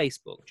on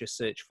Facebook. Just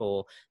search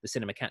for the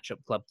Cinema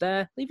Catch-Up Club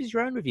there. Leave us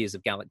your own reviews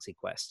of Galaxy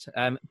Quest.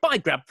 Buy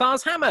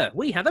Grabthar's Hammer.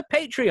 We have a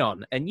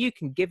Patreon, and you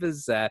can give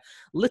us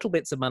little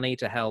bits of money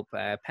to help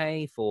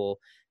pay for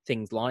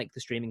things like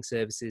the streaming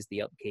services,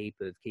 the upkeep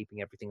of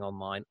keeping everything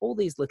online, all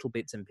these little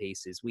bits and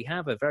pieces. We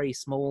have a very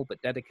small but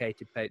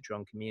dedicated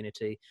Patreon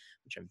community,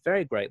 which I'm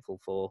very grateful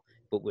for,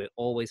 but we're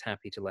always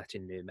happy to let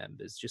in new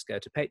members. Just go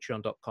to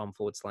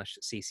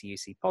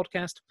patreon.com/CCUC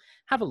podcast,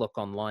 have a look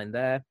online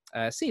there,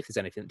 see if there's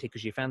anything that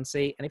tickles your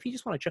fancy, and if you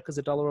just want to chuck us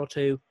 $1 or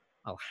 $2,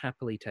 I'll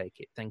happily take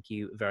it. Thank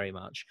you very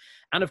much.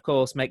 And of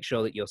course, make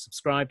sure that you're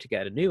subscribed to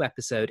get a new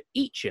episode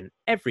each and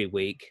every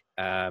week.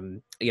 I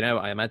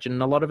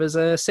imagine a lot of us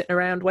are sitting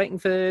around waiting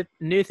for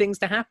new things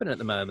to happen at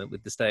the moment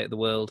with the state of the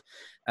world.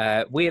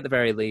 We, at the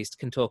very least,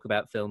 can talk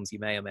about films you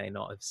may or may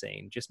not have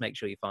seen. Just make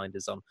sure you find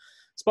us on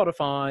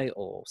Spotify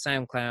or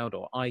SoundCloud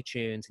or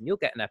iTunes, and you'll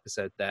get an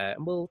episode there.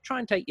 And we'll try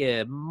and take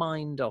your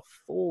mind off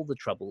all the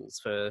troubles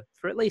for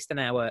at least an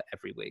hour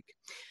every week.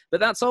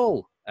 But that's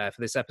all for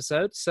this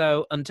episode.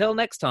 So until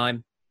next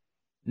time,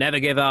 never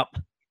give up,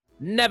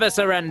 never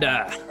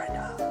surrender.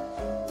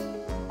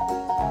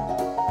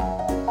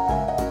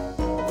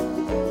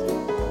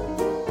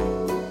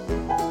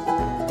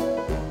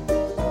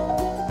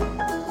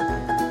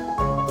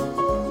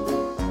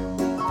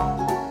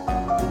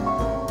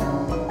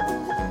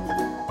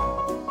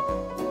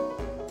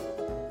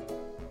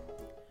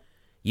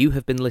 You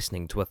have been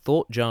listening to a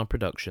Thought Jar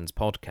Productions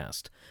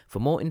podcast. For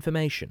more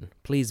information,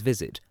 please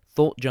visit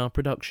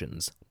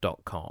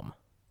thoughtjarproductions.com.